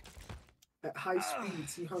 At high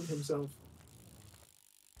speeds, he hung himself.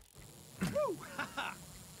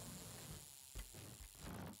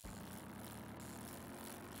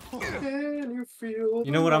 Can you feel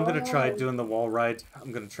You know what? I'm gonna the try light? doing the wall ride.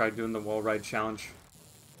 I'm gonna try doing the wall ride challenge.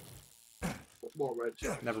 Wall ride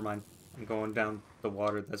challenge. Never mind. I'm going down the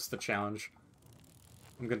water. That's the challenge.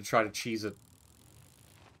 I'm gonna try to cheese it.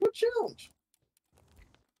 What challenge?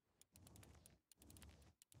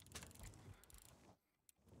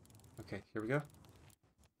 Okay, here we go.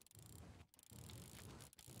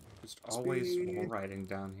 Just always wall riding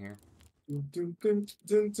down here.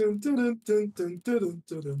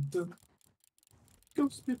 Go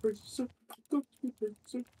speed racer, go speed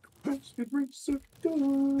racer, go speed racer,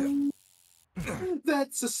 go.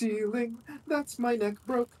 That's a ceiling. That's my neck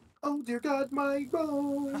broke. Oh dear God, my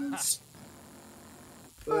bones.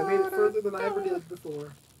 But I made it further than I ever did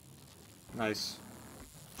before. Nice.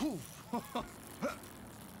 I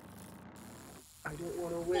don't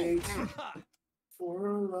want to wait for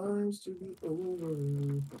our lives to be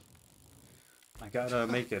over. I gotta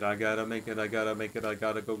make it. I gotta make it. I gotta make it. I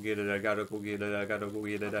gotta go get it. I gotta go get it. I gotta go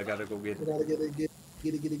get it. I gotta go get I it. gotta get it,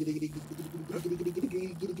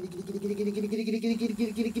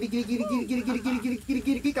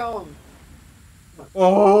 get on.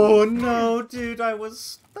 Oh no, dude! That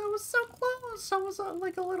was so close. I was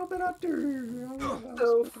like a little bit under.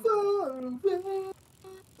 So far away.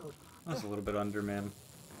 I was a little bit under, man.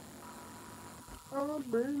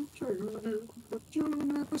 I've been trying, but you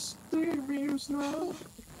never see me now.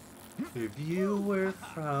 If you were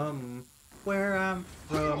from where I'm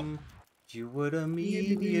from, you would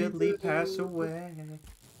immediately pass away.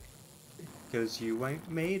 'Cause you ain't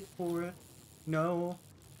made for it. No,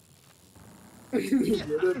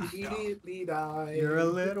 You would immediately die. you're a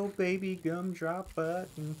little baby gumdrop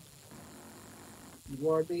button You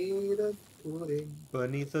are made of pudding.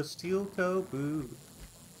 beneath a steel toe boot.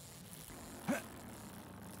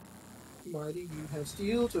 Why do you have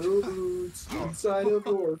steel toe boots inside of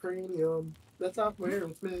your cranium? That's not where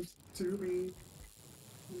it's meant to be.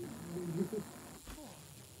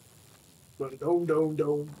 But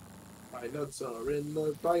don't. My nuts are in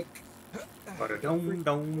the bike. Ba-da-dum,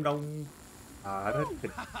 dum, dum.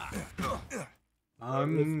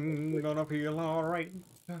 I'm gonna feel alright.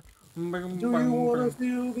 Do you want to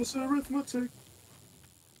feel this arithmetic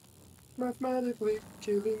mathematically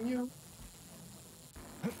killing you?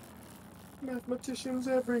 Mathematicians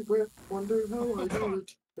everywhere wonder how I do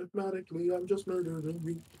it. Mathematically, I'm just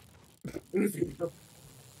murdering you.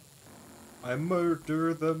 I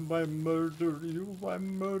murder them, I murder you, I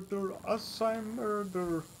murder us, I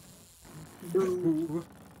murder. Boo.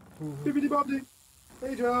 Bibbidi bobbidi.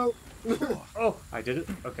 Hey, Joe. Oh, I did it?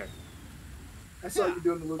 Okay. I saw you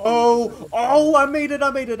doing the look. Oh, I made it, I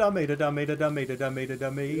made it, I made it, I made it, I made it, I made it, I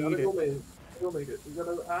made You gotta go it. make it. Go make it. You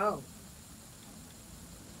gotta. Ow.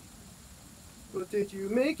 But did you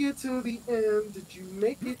make it to the end? Did you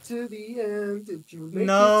make it to the end? Did you make it to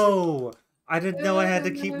No! I didn't know I had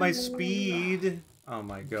to keep my speed. Oh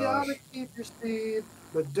my You gosh. gotta keep your speed,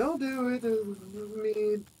 but don't do it to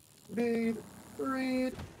me. Bead,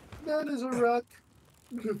 read. That is a rock.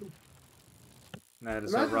 That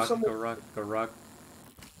is Imagine a rock, someone- a rock, a rock.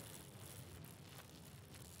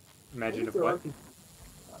 Imagine if They're what? lucky.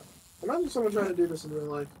 Imagine someone trying to do this in real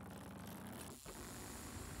life.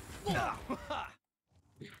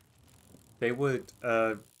 They would,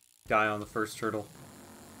 die on the first turtle.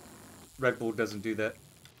 Red Bull doesn't do that.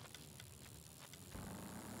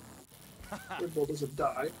 Red Bull doesn't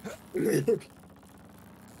die. You're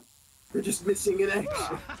just missing an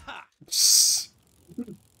action.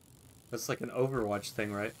 That's like an Overwatch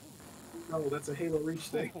thing, right? No, that's a Halo Reach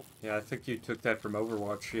thing. Yeah, I think you took that from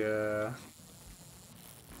Overwatch, yeah.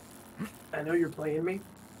 I know you're playing me.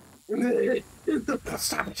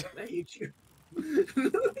 Stop it! I hate you.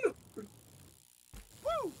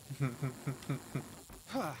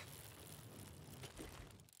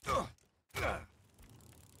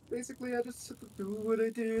 Basically, I just have to do what I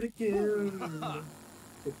did again.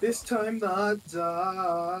 But this time, not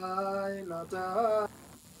die, not die,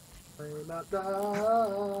 not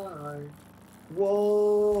die.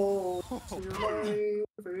 Whoa, to my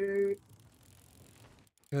fate.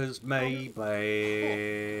 Cause maybe.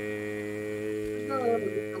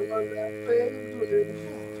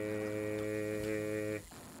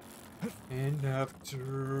 And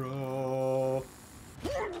after all.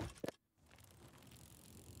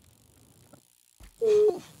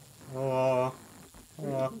 Oh,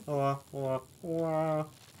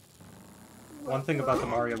 One thing about the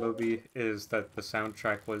Mario movie is that the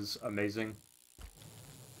soundtrack was amazing.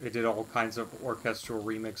 It did all kinds of orchestral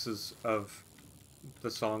remixes of the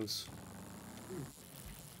songs.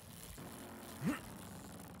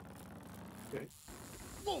 Okay.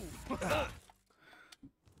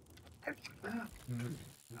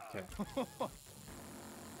 Okay.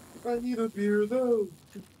 I need a beer though.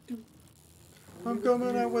 I'm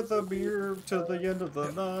coming out with a beer till the end of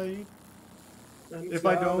the night. And If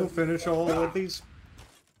I don't finish all of these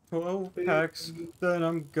 12 packs, then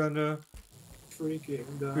I'm gonna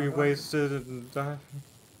freaking be die. wasted and die.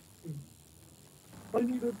 I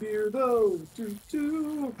need a beer though. Doo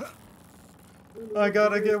doo. I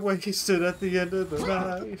gotta get wasted at the end of the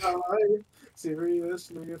night.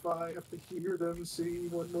 Seriously, if I have to hear them say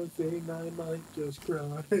one more thing, I might just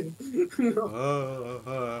cry. I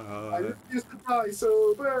refuse to die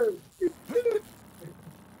sober.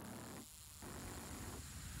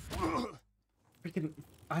 Freaking,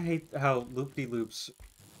 I hate how loop-de-loops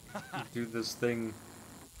do this thing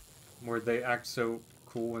where they act so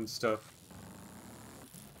cool and stuff.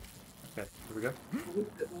 Okay, here we go.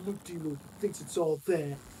 Loop-de-loop thinks it's all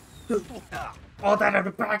there. All that in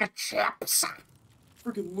a bag of chips!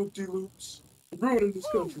 Freaking loop-de-loops. Ruining this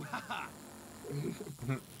country.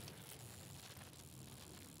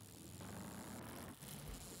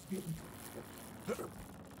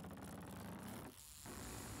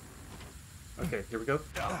 Okay, here we go.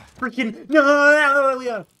 Freaking no!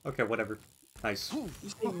 Yeah. Okay, whatever. Nice. You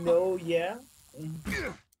say no, yeah?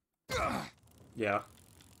 Yeah.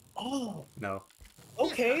 Oh, No.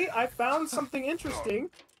 okay. I found something interesting.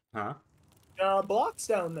 Huh? Blocks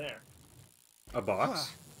down there. A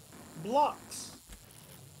box? Blocks.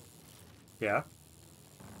 Yeah.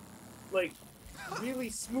 Like, really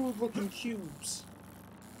smooth-looking cubes.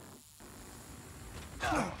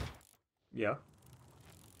 Yeah.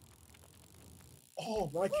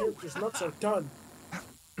 Oh, my character's nuts are done.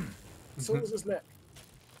 So is his neck.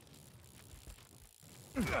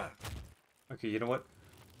 Okay, you know what?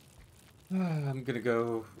 I'm gonna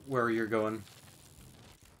go where you're going.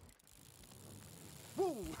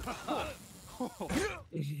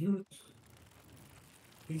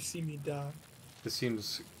 You see me die. This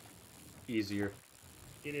seems easier.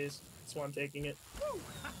 It is. That's why I'm taking it.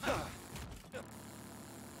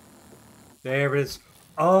 There it is.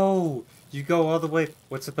 Oh! You go all the way.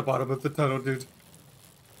 What's at the bottom of the tunnel, dude?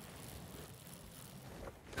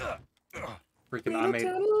 Freaking,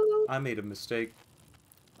 I made a mistake.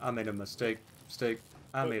 I made a mistake.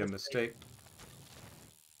 I made a mistake.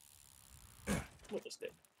 What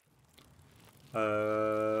mistake?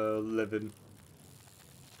 Living.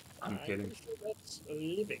 I'm kidding. pretty sure that's a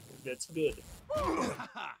living. That's good.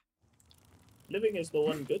 Living is the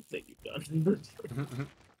one good thing you've done.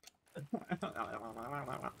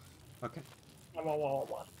 Okay.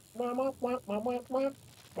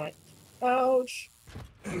 Ouch.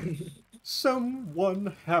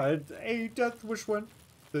 Someone had a death wish when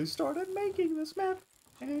they started making this map,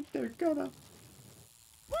 and they're gonna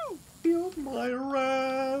feel my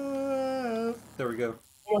wrath. There we go.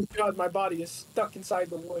 Oh my god, my body is stuck inside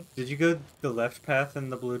the wood. Did you go the left path in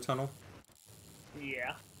the blue tunnel?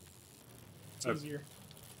 Yeah. It's Okay. easier.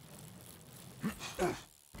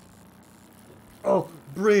 Oh,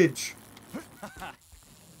 bridge!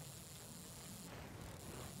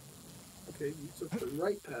 Okay, you took the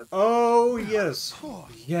right path. Oh, yes!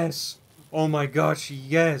 Yes! Oh my gosh,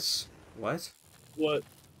 yes! What? What?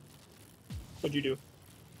 What'd you do?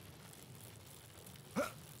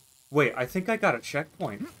 Wait, I think I got a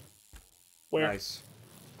checkpoint. Where? Nice.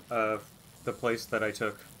 The place that I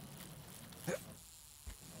took.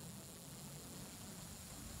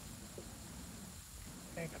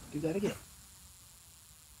 I gotta do that again.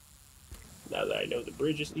 Now that I know the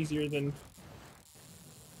bridge is easier than...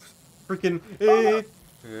 Freaking...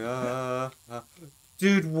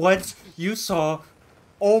 Dude, what? You saw...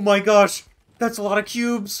 Oh my gosh! That's a lot of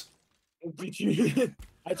cubes! Did you...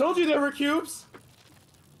 I told you there were cubes!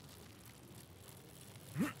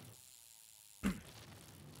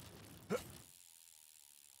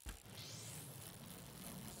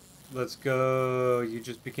 Let's go. You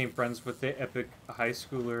just became friends with the epic high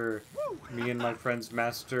schooler. Me and my friend's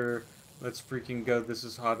master. Let's freaking go. This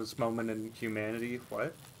is hottest moment in humanity.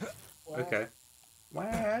 What? Wow. Okay.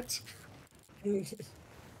 What?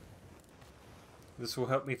 This will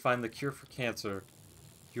help me find the cure for cancer.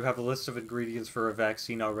 You have a list of ingredients for a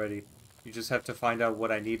vaccine already. You just have to find out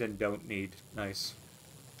what I need and don't need. Nice.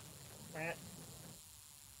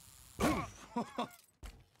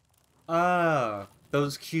 Ah,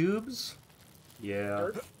 those cubes? Yeah,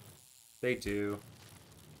 Dirt? they do.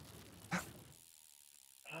 Ah,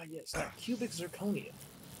 yes, that cubic zirconia.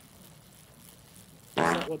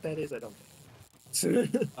 That's not what that is, I don't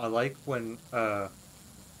think. I like when,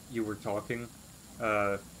 you were talking,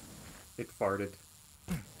 it farted.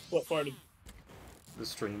 What farted? The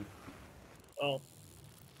stream. Oh.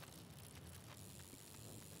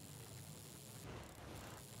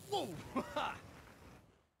 Whoa!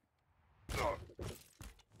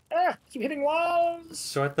 Ah! Keep hitting walls!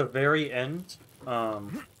 So at the very end,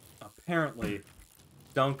 apparently,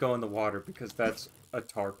 don't go in the water because that's a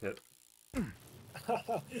tar pit.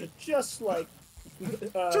 Just like...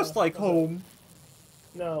 Just like home.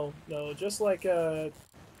 No, just like,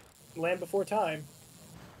 Land Before Time.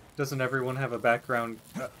 Doesn't everyone have a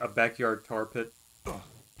backyard tar pit?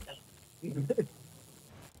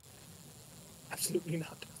 Absolutely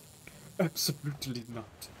not. Absolutely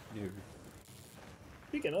not. No.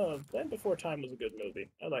 Speaking of, Land Before Time was a good movie.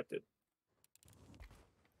 I liked it.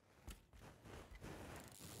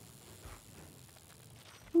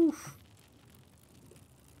 Oof.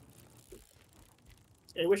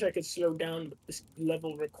 I wish I could slow down, but this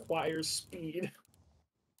level requires speed.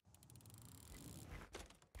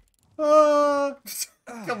 Come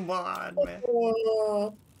on, man.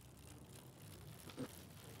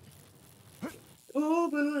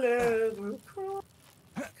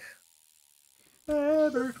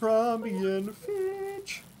 Abercrombie and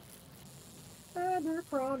Fitch.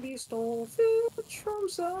 Abercrombie stole Fitch from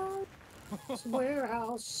some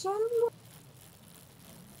warehouse somewhere.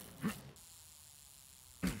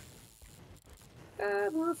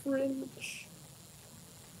 Aberfringe.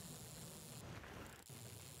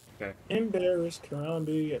 Okay. Embarrassed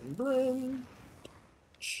Crombie and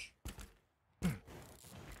Brunch.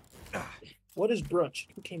 What is brunch?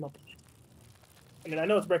 Who came up with it? I mean, I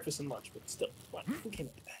know it's breakfast and lunch, but still, what? Who came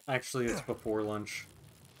up with that? Actually, it's before lunch.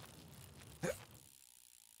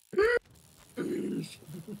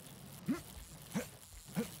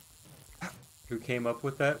 Who came up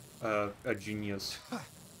with that? A genius.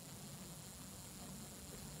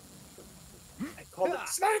 I call it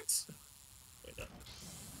snacks! Wait, no.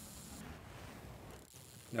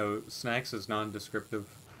 No, snacks is non-descriptive.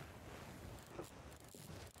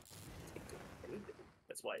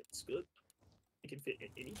 That's why it's good. It can fit at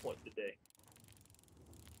any point of the day.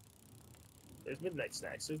 There's midnight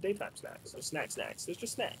snacks, there's daytime snacks, there's snacks, there's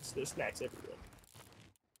just snacks. There's snacks everywhere.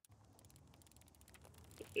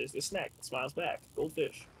 There's the snack that smiles back.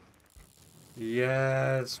 Goldfish.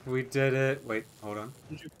 Yes, we did it. Wait, hold on.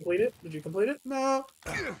 Did you complete it? Did you complete it? No.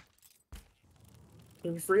 Can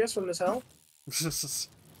you free us from this hell?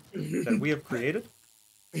 That we have created?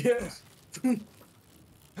 Yes.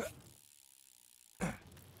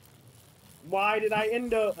 Why did I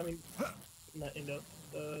end up... I mean, not end up.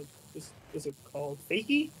 Is it called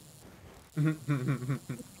Fakey?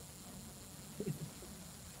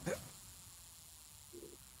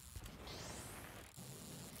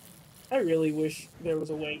 I really wish there was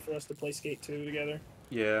a way for us to play Skate 2 together.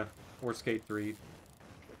 Yeah, or Skate 3.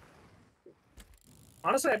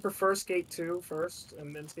 Honestly, I prefer Skate 2 first,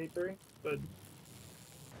 and then Skate 3, but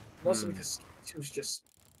mostly because Skate 2 is just...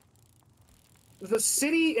 The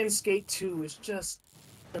city in Skate 2 is just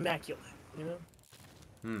immaculate, you know?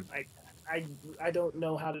 I don't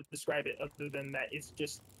know how to describe it other than that it's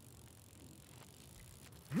just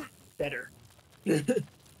better.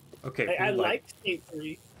 Okay, I like Skate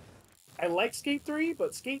 3. I like Skate 3,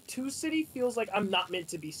 but Skate 2 City feels like I'm not meant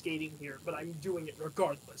to be skating here, but I'm doing it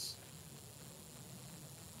regardless.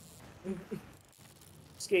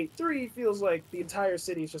 Skate 3 feels like the entire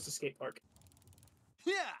city is just a skate park.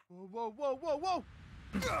 Yeah! Whoa, whoa, whoa, whoa!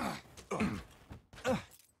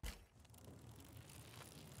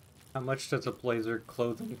 How much does a blazer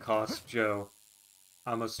clothing cost, Joe?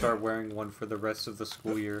 I'm gonna start wearing one for the rest of the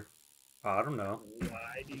school year. I don't know.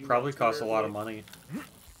 Why do you Probably want to costs a wear lot of money.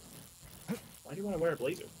 Why do you want to wear a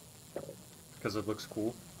blazer? Because it looks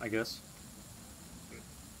cool, I guess.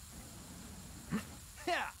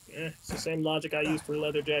 Yeah! It's the same logic I use for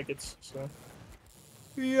leather jackets, so...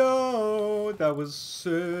 Yo, that was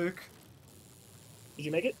sick. Did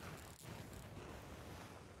you make it?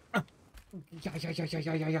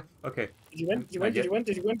 Yeah. Okay. Did you win? Did you Not win? Did yet. you win?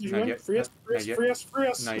 Did you win? Did you Not win? yet. Free us! Free Not us! yet. Free us! Free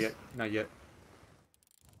us! Not yet.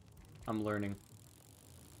 I'm learning.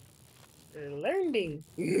 Learning.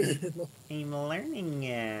 I'm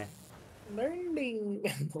learning. Learning.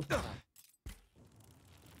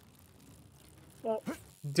 Well,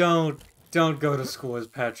 Don't go to school as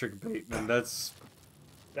Patrick Bateman. That's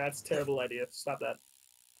that's a terrible idea. Stop that.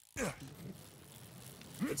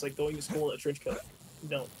 It's like going to school in a trench coat.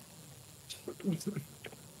 Don't.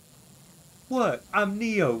 what? I'm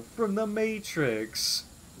Neo from the Matrix.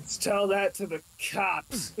 Let's tell that to the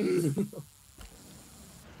cops. You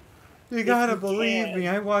gotta you believe can. me,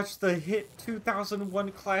 I watched the hit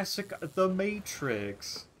 2001 classic The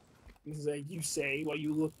Matrix. This is like you say while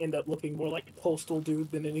you end up looking more like a postal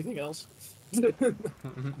dude than anything else. Like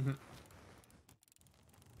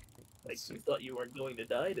you thought you weren't going to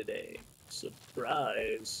die today.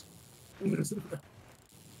 Surprise.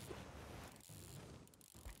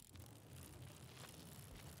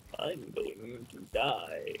 I'm going to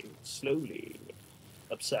die slowly,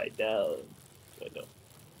 upside down. I know.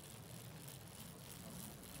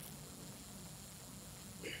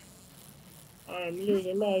 I'm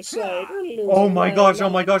losing my sight. Oh my gosh, oh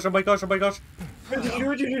my gosh, oh my gosh, oh my gosh. Did you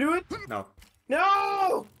do it? Did you do it? No.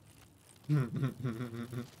 No!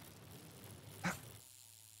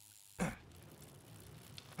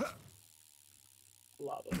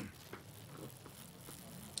 Lava.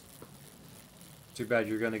 Too bad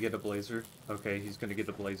you're gonna get a blazer. Okay, he's gonna get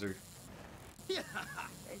a blazer.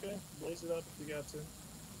 Okay, blaze it up if you got to.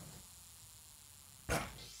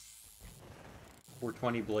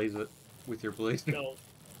 420 blaze it with your blazer. No.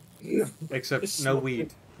 Except Just no smoke weed.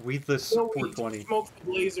 it. Weedless No, we 420. smoke the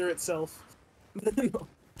blazer itself.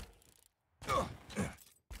 No.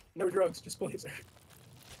 No drugs, just blazer.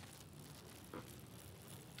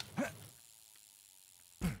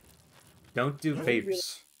 Don't do No, we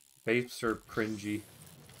vapes. Vapes are cringy,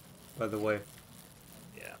 by the way.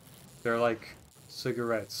 Yeah. They're like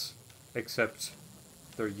cigarettes, except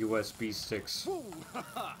they're USB sticks.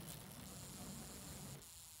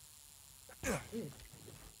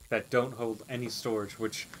 That don't hold any storage,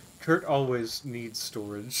 which Kurt always needs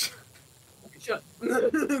storage. Shut.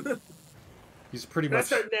 He's pretty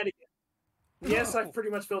That's much... starting that again. Yes, I've pretty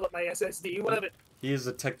much filled up my SSD. What of it? He is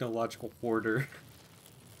a technological hoarder.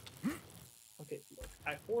 Okay, look,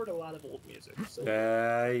 I hoard a lot of old music. So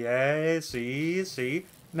Yeah, see?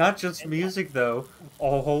 Not just music, though.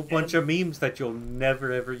 A whole bunch of memes that you'll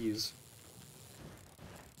never, ever use.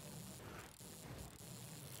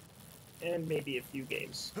 and maybe a few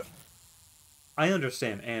games. I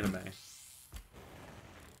understand anime.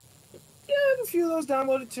 Yeah, I have a few of those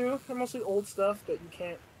downloaded too. They're mostly old stuff that you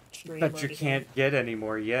can't stream. That or you anything. can't get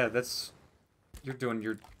anymore. Yeah, that's... You're doing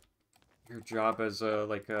your job as a,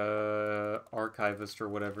 like, a archivist or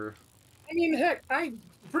whatever. I mean, heck, I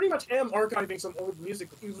pretty much am archiving some old music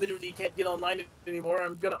that you literally can't get online anymore.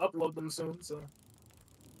 I'm gonna upload them soon, so...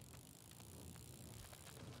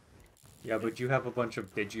 Yeah, but you have a bunch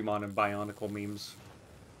of Digimon and Bionicle memes.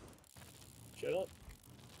 Shut up.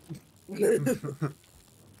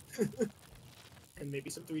 And maybe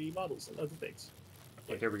some 3D models and other things.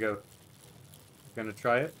 Okay, here we go. Gonna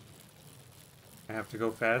try it. I have to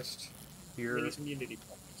go fast. Here. Maybe some Unity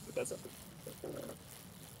projects, but that's not...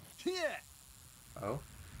 Yeah. Oh.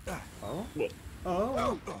 Oh. What?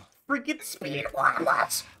 Oh. Freaking speed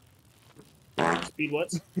wobbles. Speed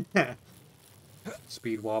what?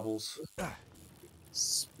 Speed wobbles.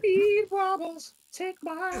 Speed wobbles, take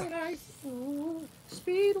my life. Ooh,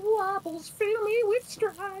 speed wobbles, fill me with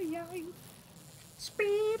strife.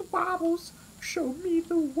 Speed wobbles, show me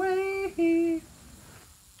the way.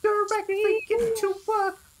 Directly into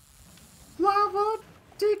a lava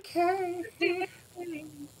decay.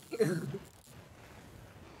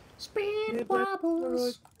 Speed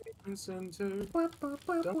wobbles.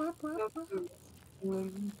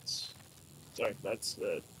 Sorry, that's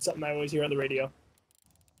something I always hear on the radio.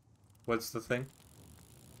 What's the thing?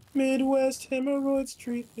 Midwest Hemorrhoids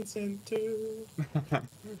Treatment Center.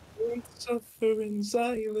 Don't suffer in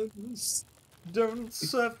silence. Don't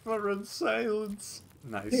suffer in silence.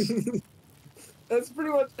 Nice. That's pretty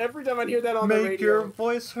much every time I hear that on the radio. Make your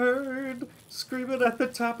voice heard. Scream it at the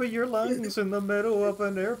top of your lungs in the middle of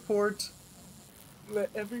an airport. Let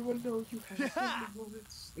everyone know you have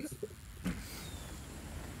hemorrhoids.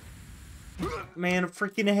 Man, I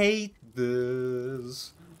freaking hate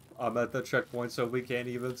this. I'm at the checkpoint, so we can't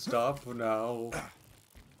even stop now.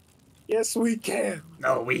 Yes, we can.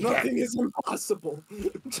 No, we can't. Nothing is impossible.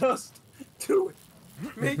 Just do it.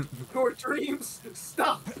 Make your dreams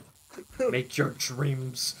stop. Make your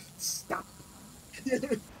dreams stop.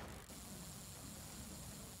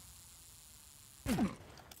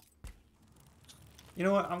 You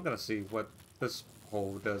know what? I'm gonna see what this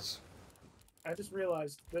hole does. I just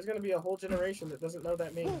realized there's gonna be a whole generation that doesn't know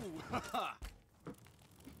that meme.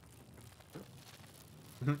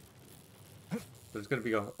 There's gonna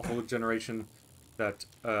be a whole generation that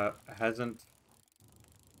hasn't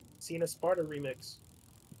Seen a Sparta remix.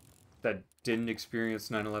 that didn't experience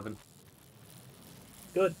 9/11.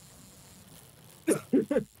 Good.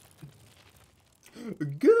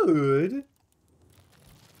 Good.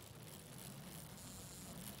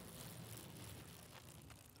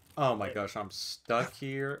 Oh my gosh, I'm stuck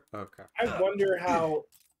here. Okay. I wonder how,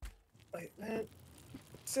 like, man,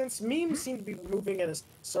 since memes seem to be moving in a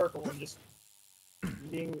circle and just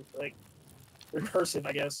being, like, recursive,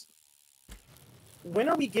 I guess. When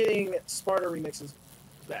are we getting Sparta remixes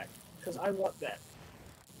back? Because I want that.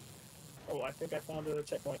 Oh, I think I found a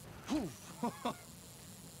checkpoint.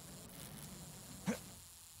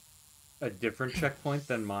 A different checkpoint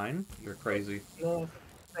than mine? You're crazy. No,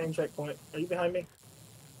 same checkpoint. Are you behind me?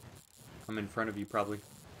 I'm in front of you, probably.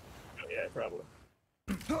 Oh, yeah, probably.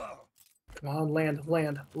 Come on, land,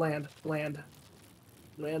 land, land, land.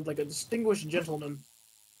 Land like a distinguished gentleman.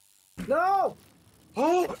 No!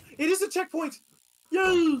 Oh, it is a checkpoint!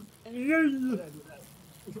 Yay! Why did I do that?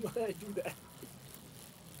 Why did I do that?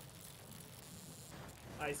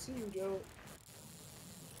 I see you, Joe.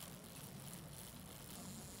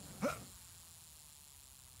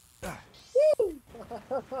 Woo!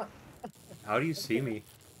 How do you see me?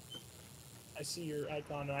 I see your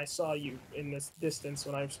icon, and I saw you in this distance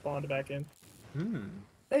when I spawned back in. Hmm.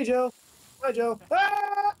 Hey, Joe. Hi, Joe.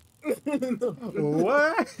 Ah!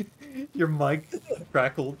 What? Your mic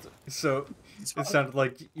crackled, so it sounded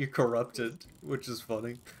like you corrupted, which is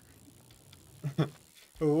funny.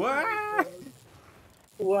 What?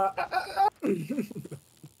 What?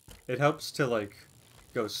 It helps to, like,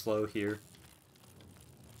 go slow here.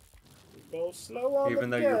 Go slow on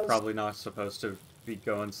Even the though you're gas. probably not supposed to be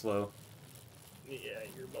going slow. Yeah,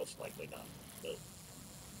 you're most likely not. But...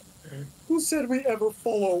 Who said we ever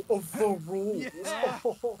follow the rules? Yeah.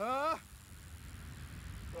 What are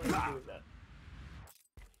you doing that?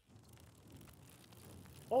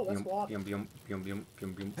 Oh, that's water. Yum, yum, yum, yum,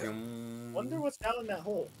 yum, yum, yum. Wonder what's down in that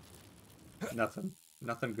hole. Nothing.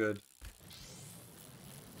 Nothing good.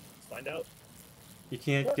 Let's find out. You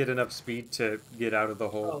can't get enough speed to get out of the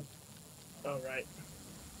hole. Oh, right.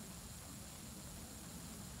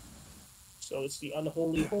 So it's the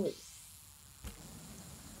unholy hole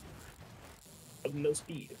of no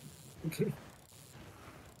speed.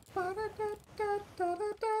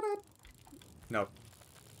 No.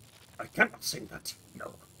 I cannot sing that.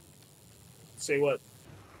 No. Say what?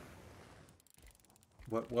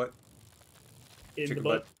 What? In Chicken the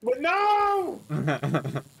butt. But no!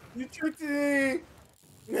 You tricked me!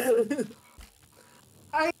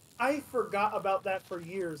 I forgot about that for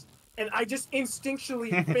years, and I just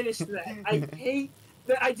instinctually finished that. I hate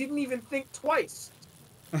that I didn't even think twice.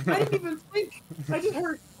 I didn't even think. I just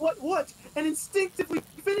heard what, and instinctively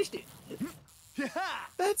finished it.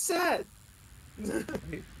 That's sad.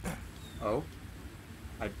 Oh.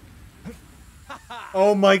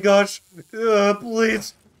 Oh my gosh!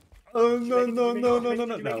 Please! Oh no no no no no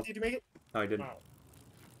no no! Did you make it? No, I didn't.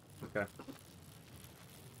 Okay.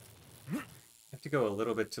 You have to go a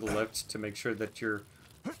little bit to the left to make sure that you're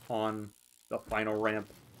on the final ramp.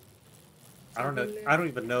 I don't know. I don't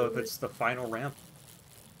even know if it's the final ramp.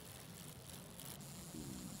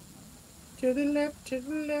 To the left, to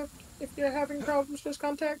the left. If you're having problems, just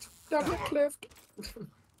contact Dr. Clift.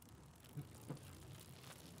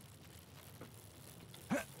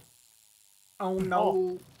 Oh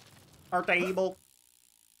no! Our table.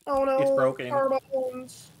 Oh no! It's broken. Our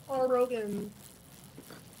bones are broken.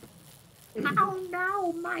 Oh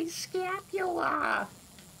no! My scapula.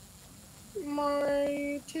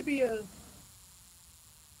 My tibia.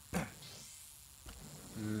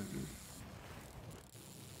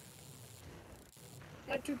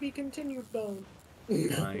 My to be continued bone.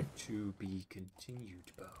 My to be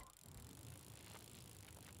continued bow.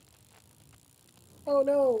 Oh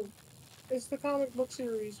no! It's the comic book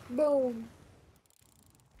series. Bone.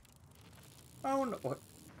 Oh no! What?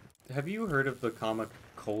 Have you heard of the comic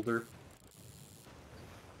Colder?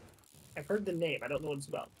 I've heard the name. I don't know what it's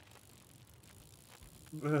about.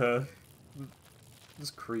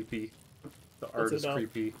 It's creepy. The What's art it is about?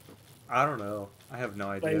 creepy. I don't know. I have no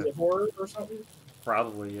Like, idea. is it horror or something?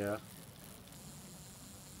 Probably, yeah.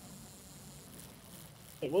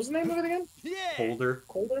 Wait, what was the name of it again? Yeah. Colder,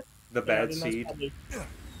 Colder? the Yeah, bad then seed.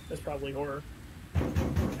 That's probably horror.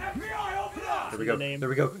 FBI, open up! There we the go. name. There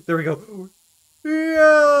we go. There we go.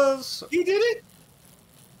 Yes! He did it!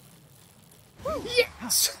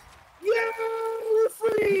 Yes! Yeah! We're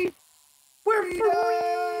free! We're Freedom!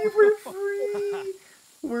 free! We're free!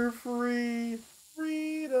 We're free!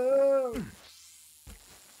 Freedom!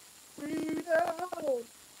 Freedom!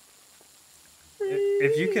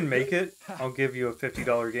 If you can make it, I'll give you a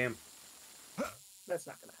 $50 game. That's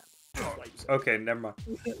not gonna happen. That's why you said Okay, never mind.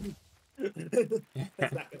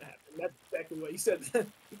 That's not gonna happen. That's exactly what you said.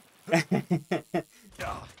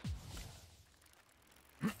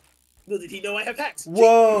 Little did he know I have hacks.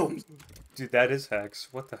 Whoa! Dude, that is hacks.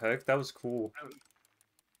 What the heck? That was cool.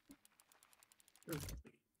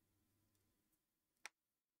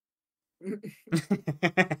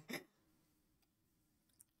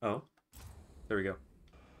 Oh, there we go.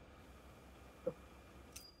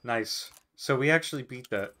 Nice. So we actually beat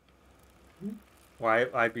that. Well,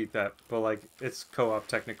 I beat that, but like it's co-op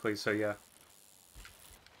technically, so yeah.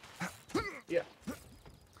 Yeah.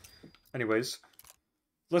 Anyways,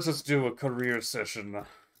 let's just do a career session.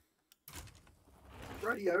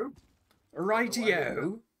 Radio.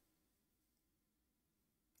 Rightio.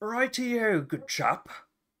 Rightio, good chap.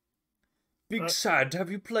 Big Sad, have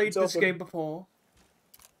you played it's this also- game before?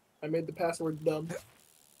 I made the password dumb.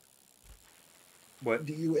 What?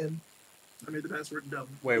 D-U-M. I made the password dumb.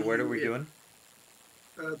 Wait, what are we D-U-M.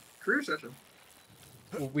 doing? Career session.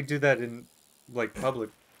 Well, we do that in, like, public.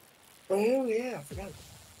 Oh yeah, I forgot.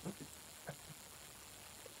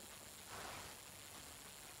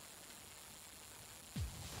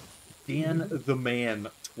 Dan the Man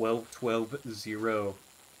 12-12-0.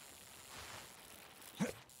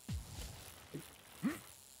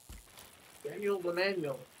 Daniel the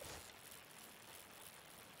Manual.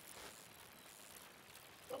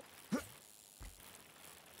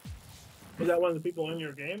 Is that one of the people in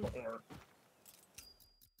your game or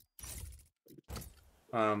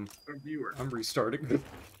viewer? I'm restarting.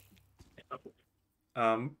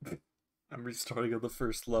 I'm restarting on the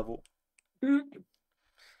first level.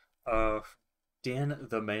 Dan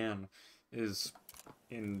the Man is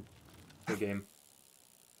in the game.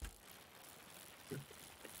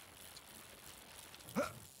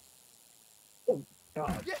 Oh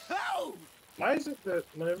God! Why is it that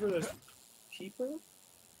whenever there's people,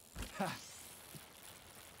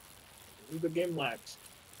 the game lags?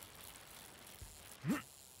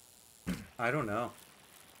 I don't know.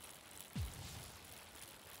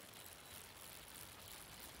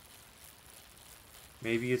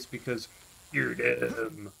 Maybe it's because you're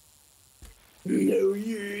dumb. No,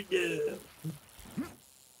 you're dumb.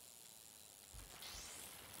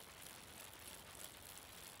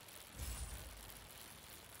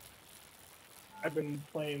 I've been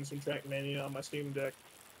playing some Trackmania on my Steam Deck,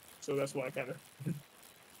 so that's why I kind of,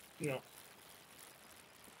 you know.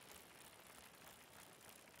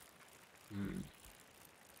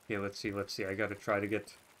 Okay, let's see. I gotta try to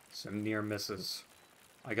get some near misses.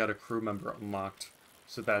 I got a crew member unlocked,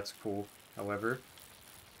 so that's cool. However,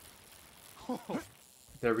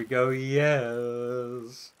 there we go.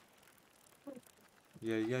 Yes.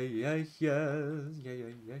 Yeah.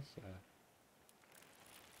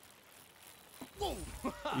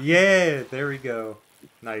 Yeah, there we go.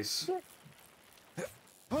 Nice.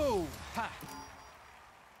 Oh, ha.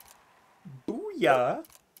 Booyah.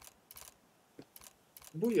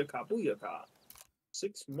 Booyaka, booyaka.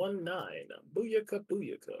 619. Booyaka,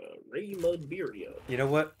 booyaka. Ray Mudberia. You know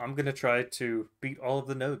what? I'm gonna try to beat all of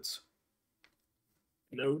the nodes.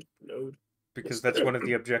 Node. Because that's one of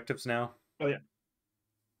the objectives now. Oh, yeah.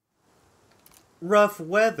 Rough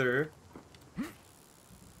weather.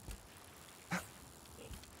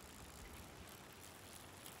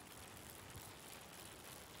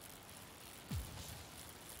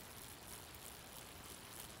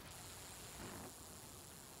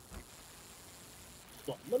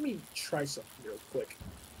 Well, let me try something real quick.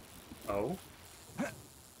 Oh.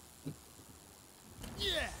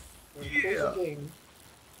 Yeah. Yeah. Game.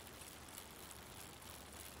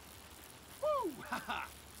 Woo, ha, ha.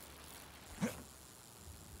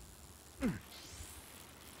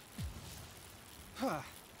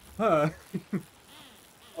 Huh.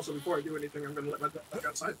 Also, before I do anything, I'm going to let my dog back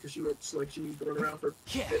outside because she looks like she's going around for...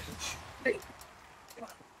 Yeah. Hey!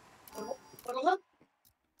 What's that?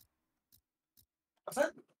 What's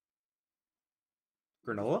that?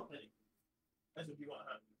 Granola? That's what you want,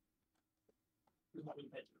 huh? You want me to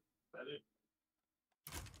pet you. Is that it?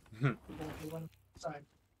 You want outside.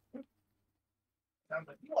 I'm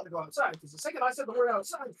like, you want to go outside because the second I said the word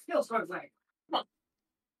outside, Phil started like, come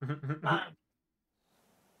on.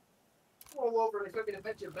 Roll over and expect me to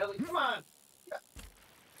pet your belly. Come on. Yeah.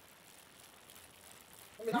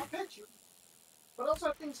 I mean, I'll pet you, but I also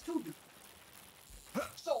have things to do.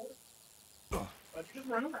 So, why don't you just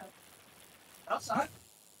run around outside,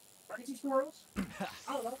 right get some squirrels. I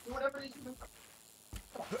don't know, do whatever it is you do.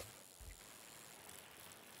 Come on.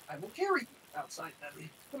 I will carry you outside that.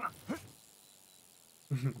 Come on.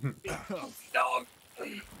 Big dog.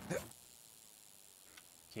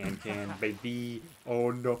 Can, baby.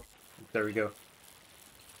 Oh no. There we go.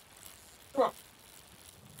 Come on.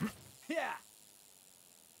 Yeah.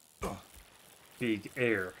 Big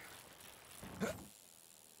air.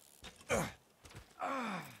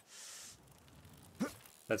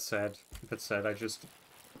 That's sad. That's sad. I just...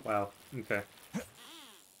 Wow. Okay.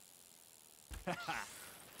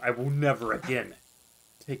 I will never again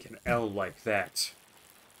take an L like that.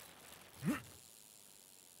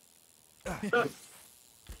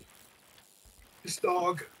 This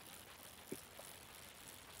dog.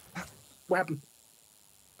 What happened?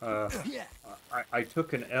 Yeah. I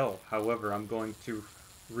took an L. However, I'm going to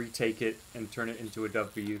retake it and turn it into a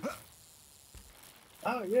W.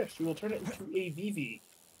 Ah, yes, you will turn it into a VV.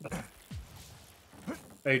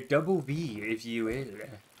 A double V, if you will.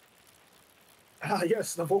 Ah,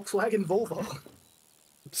 yes, the Volkswagen Volvo.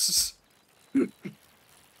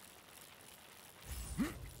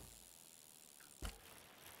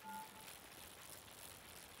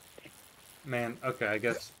 Man, okay, I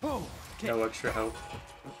guess Oh. Okay. no extra help.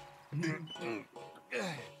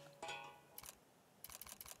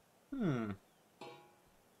 Hmm.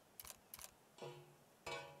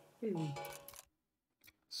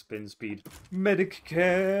 Spin speed. Medic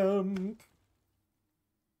camp.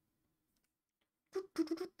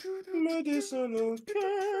 Medicinal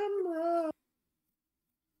camera.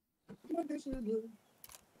 Medicinal.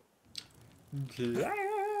 Camera.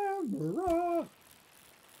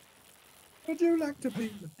 Would you like to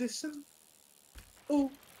be medicine?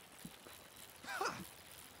 Oh.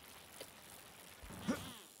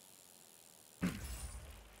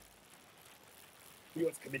 You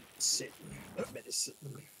have committed sin of medicine.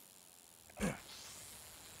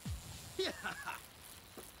 Yeah.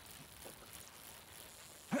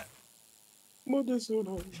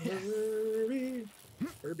 Medicinal Herbie.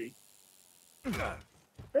 Herbie.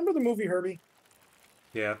 Remember the movie Herbie?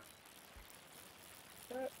 Yeah.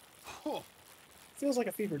 Oh. Feels like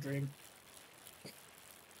a fever dream.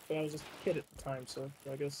 But I was just a kid at the time, so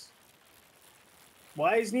I guess.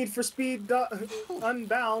 Why is Need for Speed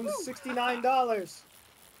Unbound $69?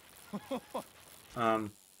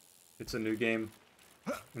 It's a new game,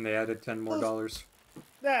 and they added $10 more.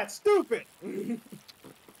 That's stupid!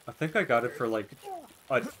 I think I got it for like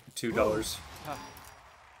 $2.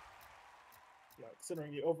 Yeah,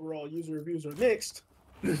 considering the overall user reviews are mixed.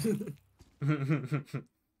 Yeah.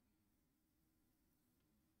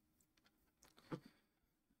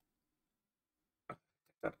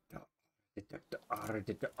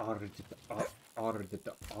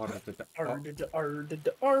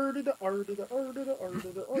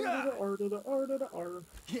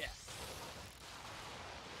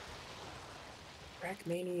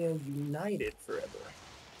 Trackmania United forever.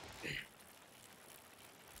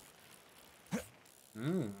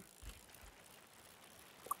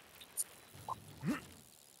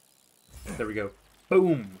 There we go.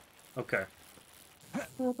 Boom. Okay.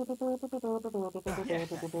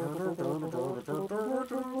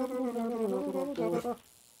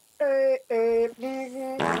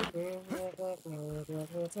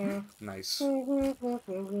 Nice.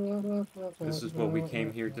 This is what we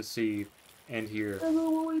came here to see and hear. This is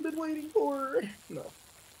what we've been waiting for. No.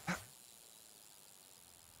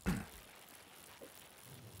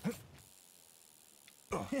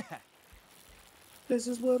 Yeah. This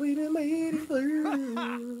is what we've been waiting for.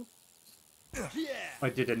 Yeah. I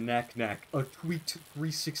did a knack, a tweaked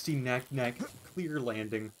 360 knack, clear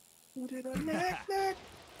landing. Who did a knack?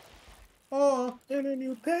 Oh. And a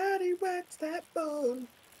new patty wax that bone.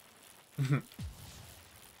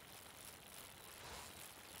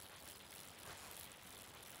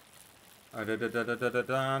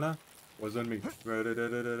 Wasn't me.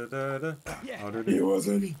 Yeah. It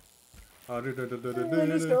wasn't me.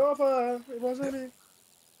 Let's go for it wasn't me.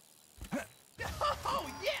 Oh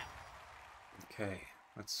yeah. Okay,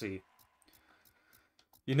 let's see.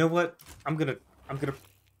 You know what? I'm gonna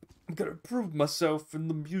prove myself in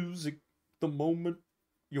the music the moment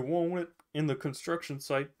you want it in the construction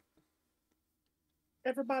site.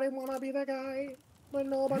 Everybody wanna be the guy, but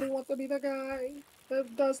nobody wants to be the guy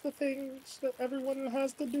that does the things that everyone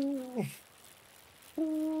has to do.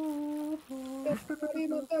 Everybody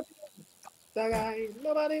wants to be the guy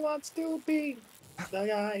nobody wants to be. The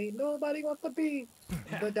guy nobody wants to be.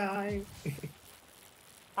 The guy.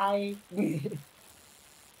 I. I.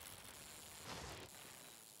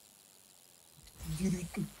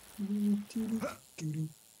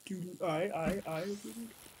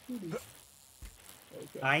 Okay.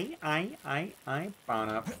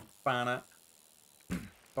 Bana, bana,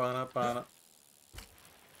 bana, bana.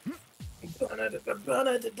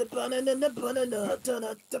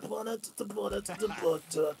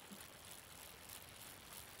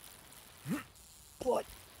 But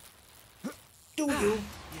do you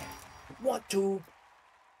want to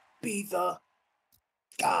be the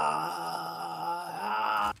guy?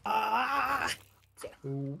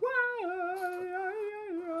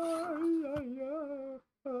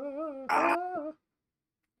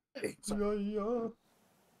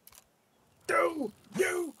 Do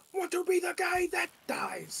you want to be the guy that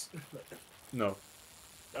dies? No,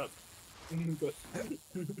 Oh, good.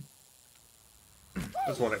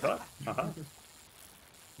 that's what I thought.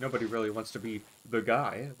 Nobody really wants to be the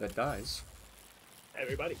guy that dies.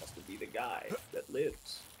 Everybody wants to be the guy that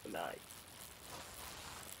lives tonight.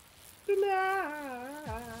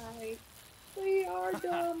 Tonight, we are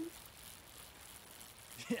dumb.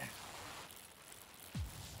 Yeah.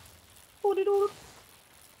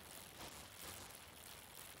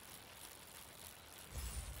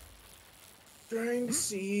 Trying to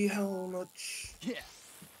see how much. Yeah.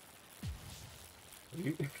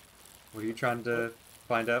 What are you trying to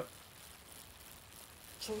find out?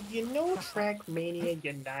 So you know Trackmania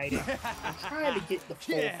United? I'm trying to get the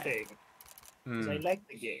full Yeah. thing because I like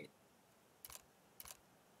the game.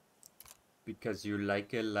 Because you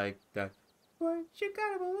like it like that. But you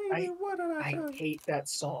gotta believe it, what did I I do? hate that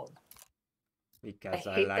song. Because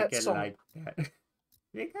I I hate like that it song. like that.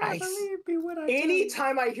 You gotta believe me when I tell you.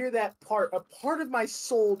 Anytime I hear that part, a part of my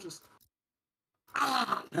soul just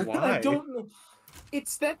Why? I don't know.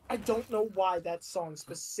 It's that I don't know why that song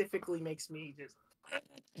specifically makes me just.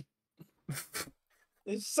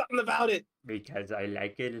 There's something about it. Because I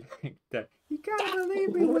like it like that. You gotta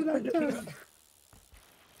believe me when I tell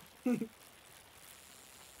you.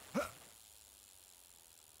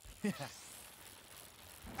 Yeah.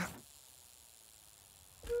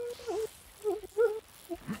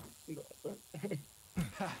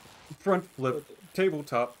 Front flip,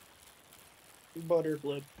 tabletop. Butter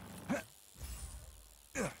flip.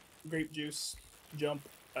 Grape juice. Jump.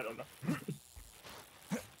 I don't know.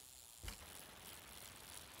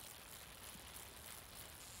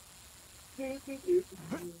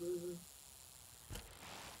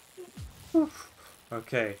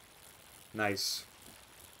 Okay, nice.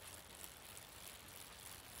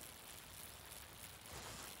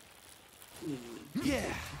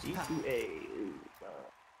 Yeah. G2A.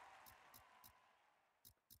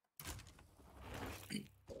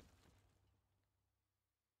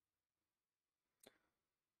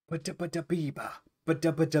 Ba-da-ba-da-bee-ba.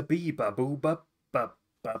 Ba-da-ba-da-bee-ba boo-ba.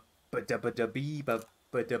 Ba-ba. Ba-da-ba-da-bee-ba.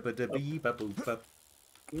 Ba-da-ba-da-bee-ba boo-ba.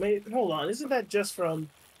 Wait, hold on. Isn't that just from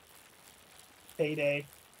Payday?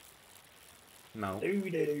 No.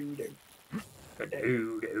 Do-do-do.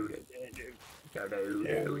 Da-doo-doo-doo.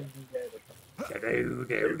 Da-doo-doo-doo.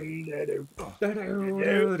 Da-doo-doo-doo.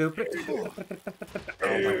 Da-doo-doo-doo.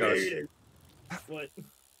 Oh my gosh. What?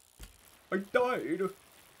 I died.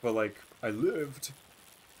 But like, I lived.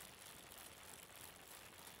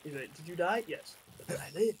 Is it, did you die? Yes. But I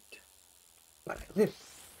lived. But I lived.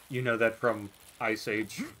 You know that from Ice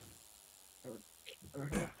Age.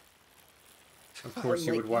 Of course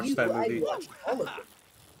you would watch that I movie. watched all of them.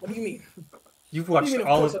 What do you mean? You've What do watched you mean,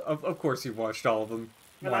 of all course? of course you've watched all of them.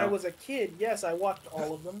 When I was a kid, yes, I watched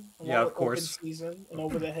all of them. Along Yeah, of with Open course. Season and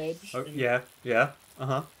Over the Hedge. Oh, and, yeah,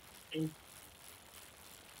 uh-huh. and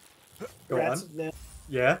Go Rats on. of Nim.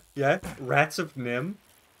 Yeah. Rats of Nim?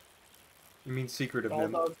 You mean Secret of All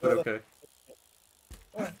Nim, dogs but go to-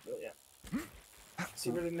 okay. Yeah.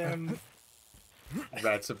 Secret of Nim.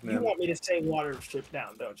 Rats of You Nim. want me to say Watership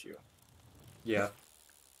Down, don't you? Yeah.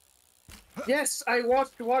 Yes, I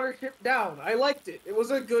watched Watership Down. I liked it. It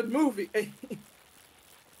was a good movie.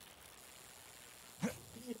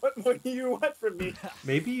 What more do you want from me?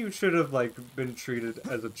 Maybe you should have, like, been treated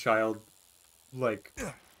as a child, like,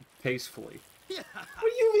 tastefully. Yeah.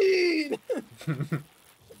 What do you mean?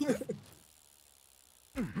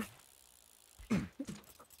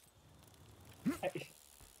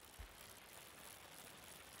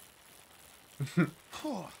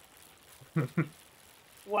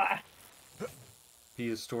 Why? He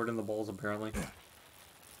is stored in the balls, apparently.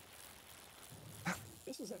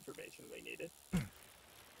 This is information we needed.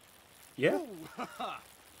 Yeah.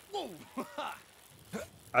 Whoa.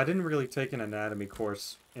 I didn't really take an anatomy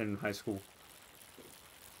course in high school.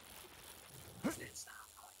 It's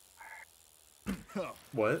not.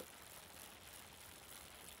 What?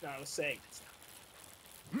 No, I was saying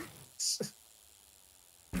it's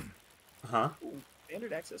not. Huh? Ooh,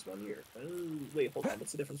 Standard access 1 year. Oh, wait, hold on.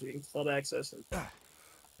 What's the difference between club access and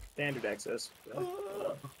standard access?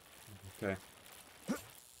 Okay.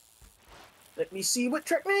 Let me see what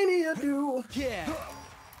Trackmania do. Yeah.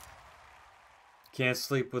 Can't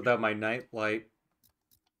sleep without my night light.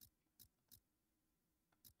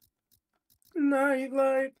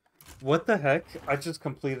 Nightlight. What the heck? I just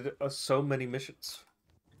completed so many missions.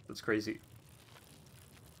 That's crazy.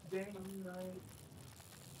 Damn night.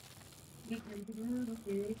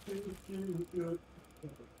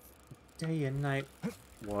 Day and night.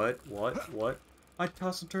 What? I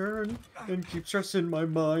toss and turn and keep stressing my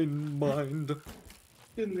mind.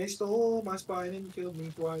 And they stole my spine and killed me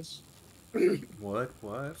twice. What?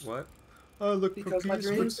 I look for Because my peace,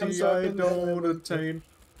 but dreams come see I sucking and I don't wake up. attain.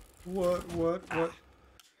 What?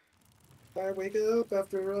 I wake up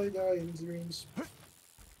after I die in dreams.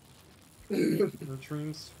 The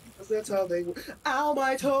dreams. Because that's how they work. Ow,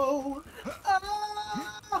 my toe!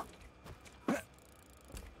 Ah!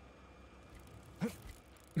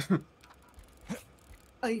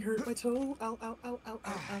 I hurt my toe. Ow, ow, ow, ow, ow,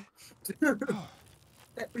 ow.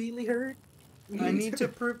 That really hurt. I need to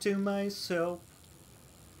prove to myself.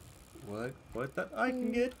 What? That I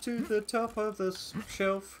can get to the top of the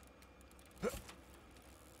shelf.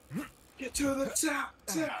 Get to the top.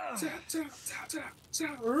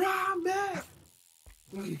 Ramen!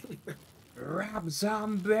 Rob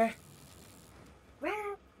Zombie.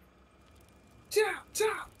 Top,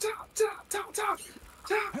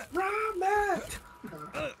 ramen!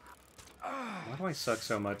 Why do I suck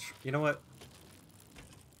so much? You know what?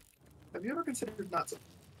 Have you ever considered not to?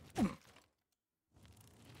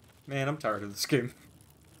 Man, I'm tired of this game.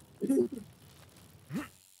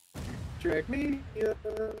 Trackmania.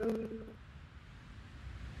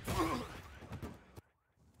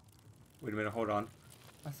 Wait a minute, hold on.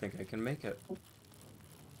 I think I can make it.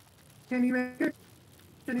 Can you make it?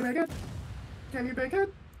 Can you make it? Can you bake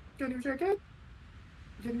it? Can you shake it?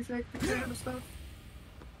 Can you shake the can of stuff?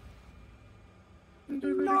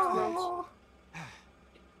 No!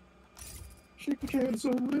 Shake the can of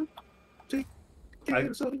soda. Shake the can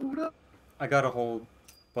of soda. I got a whole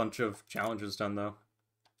bunch of challenges done though.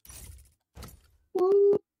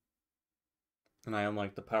 Woo! And I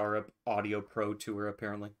unlocked the Power Up Audio Pro Tour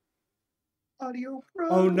apparently. Audio Pro.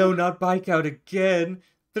 Oh no, not Bike Out again!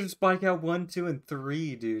 There's Bike Out 1, 2, and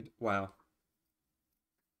 3, dude. Wow.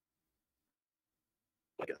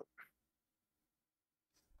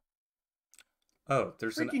 Oh,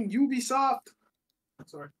 there's Freaking Ubisoft.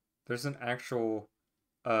 Sorry. there's an actual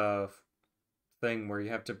thing where you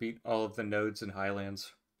have to beat all of the nodes in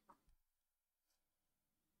Highlands.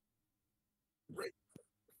 Right.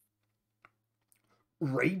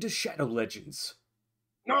 Raid to Shadow Legends.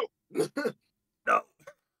 No. No. No.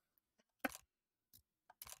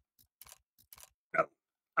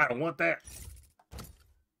 I don't want that.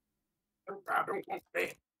 I don't want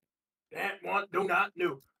that. That one do not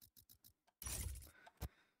do.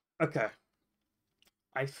 Okay.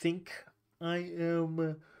 I think I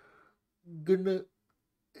am gonna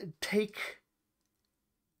take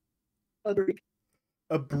a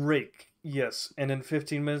break. Yes, and in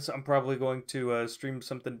 15 minutes I'm probably going to stream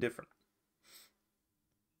something different.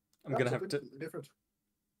 I'm gonna have to. Different.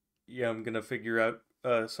 Yeah, I'm gonna figure out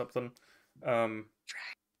something.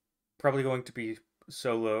 Probably going to be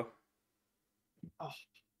solo. Oh.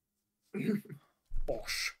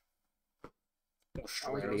 Bosh. I was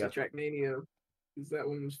Australia. at Trackmania. Because that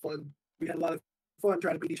one was fun. We had a lot of fun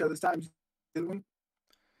trying to beat each other's times. Didn't we?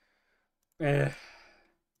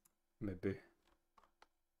 Maybe.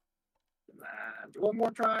 One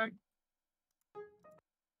more try.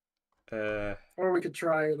 Or we could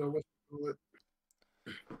try the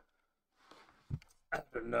I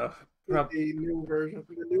don't know. the new version,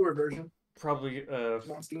 the newer version. Probably It's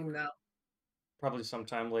on Steam now. probably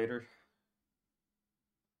sometime later.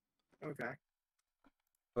 Okay.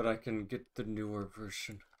 But I can get the newer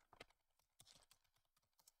version.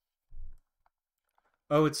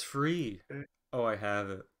 Oh, it's free. Okay. Oh, I have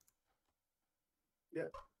it. Yeah.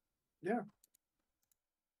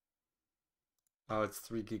 Oh, it's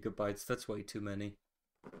 3 gigabytes. That's way too many.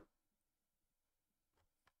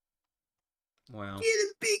 Wow. Get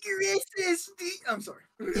a bigger SSD. I'm sorry.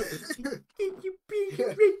 Get you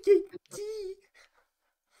bigger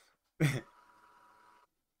SSD.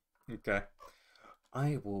 Okay.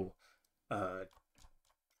 I will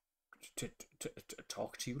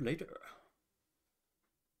talk to you later.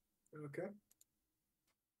 Okay.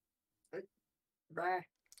 Bye.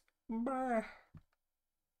 Bye.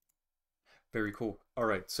 Very cool. All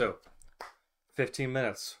right, so 15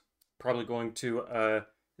 minutes. Probably going to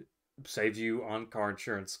save you on car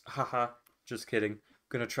insurance. Haha. Just kidding.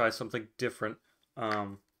 Gonna try something different.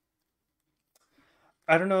 I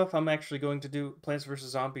don't know if I'm actually going to do Plants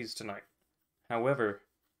vs. Zombies tonight. However,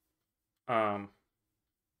 I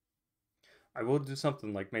will do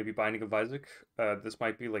something like maybe Binding of Isaac. This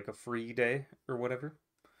might be like a free day or whatever.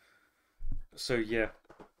 So yeah,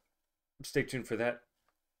 stay tuned for that.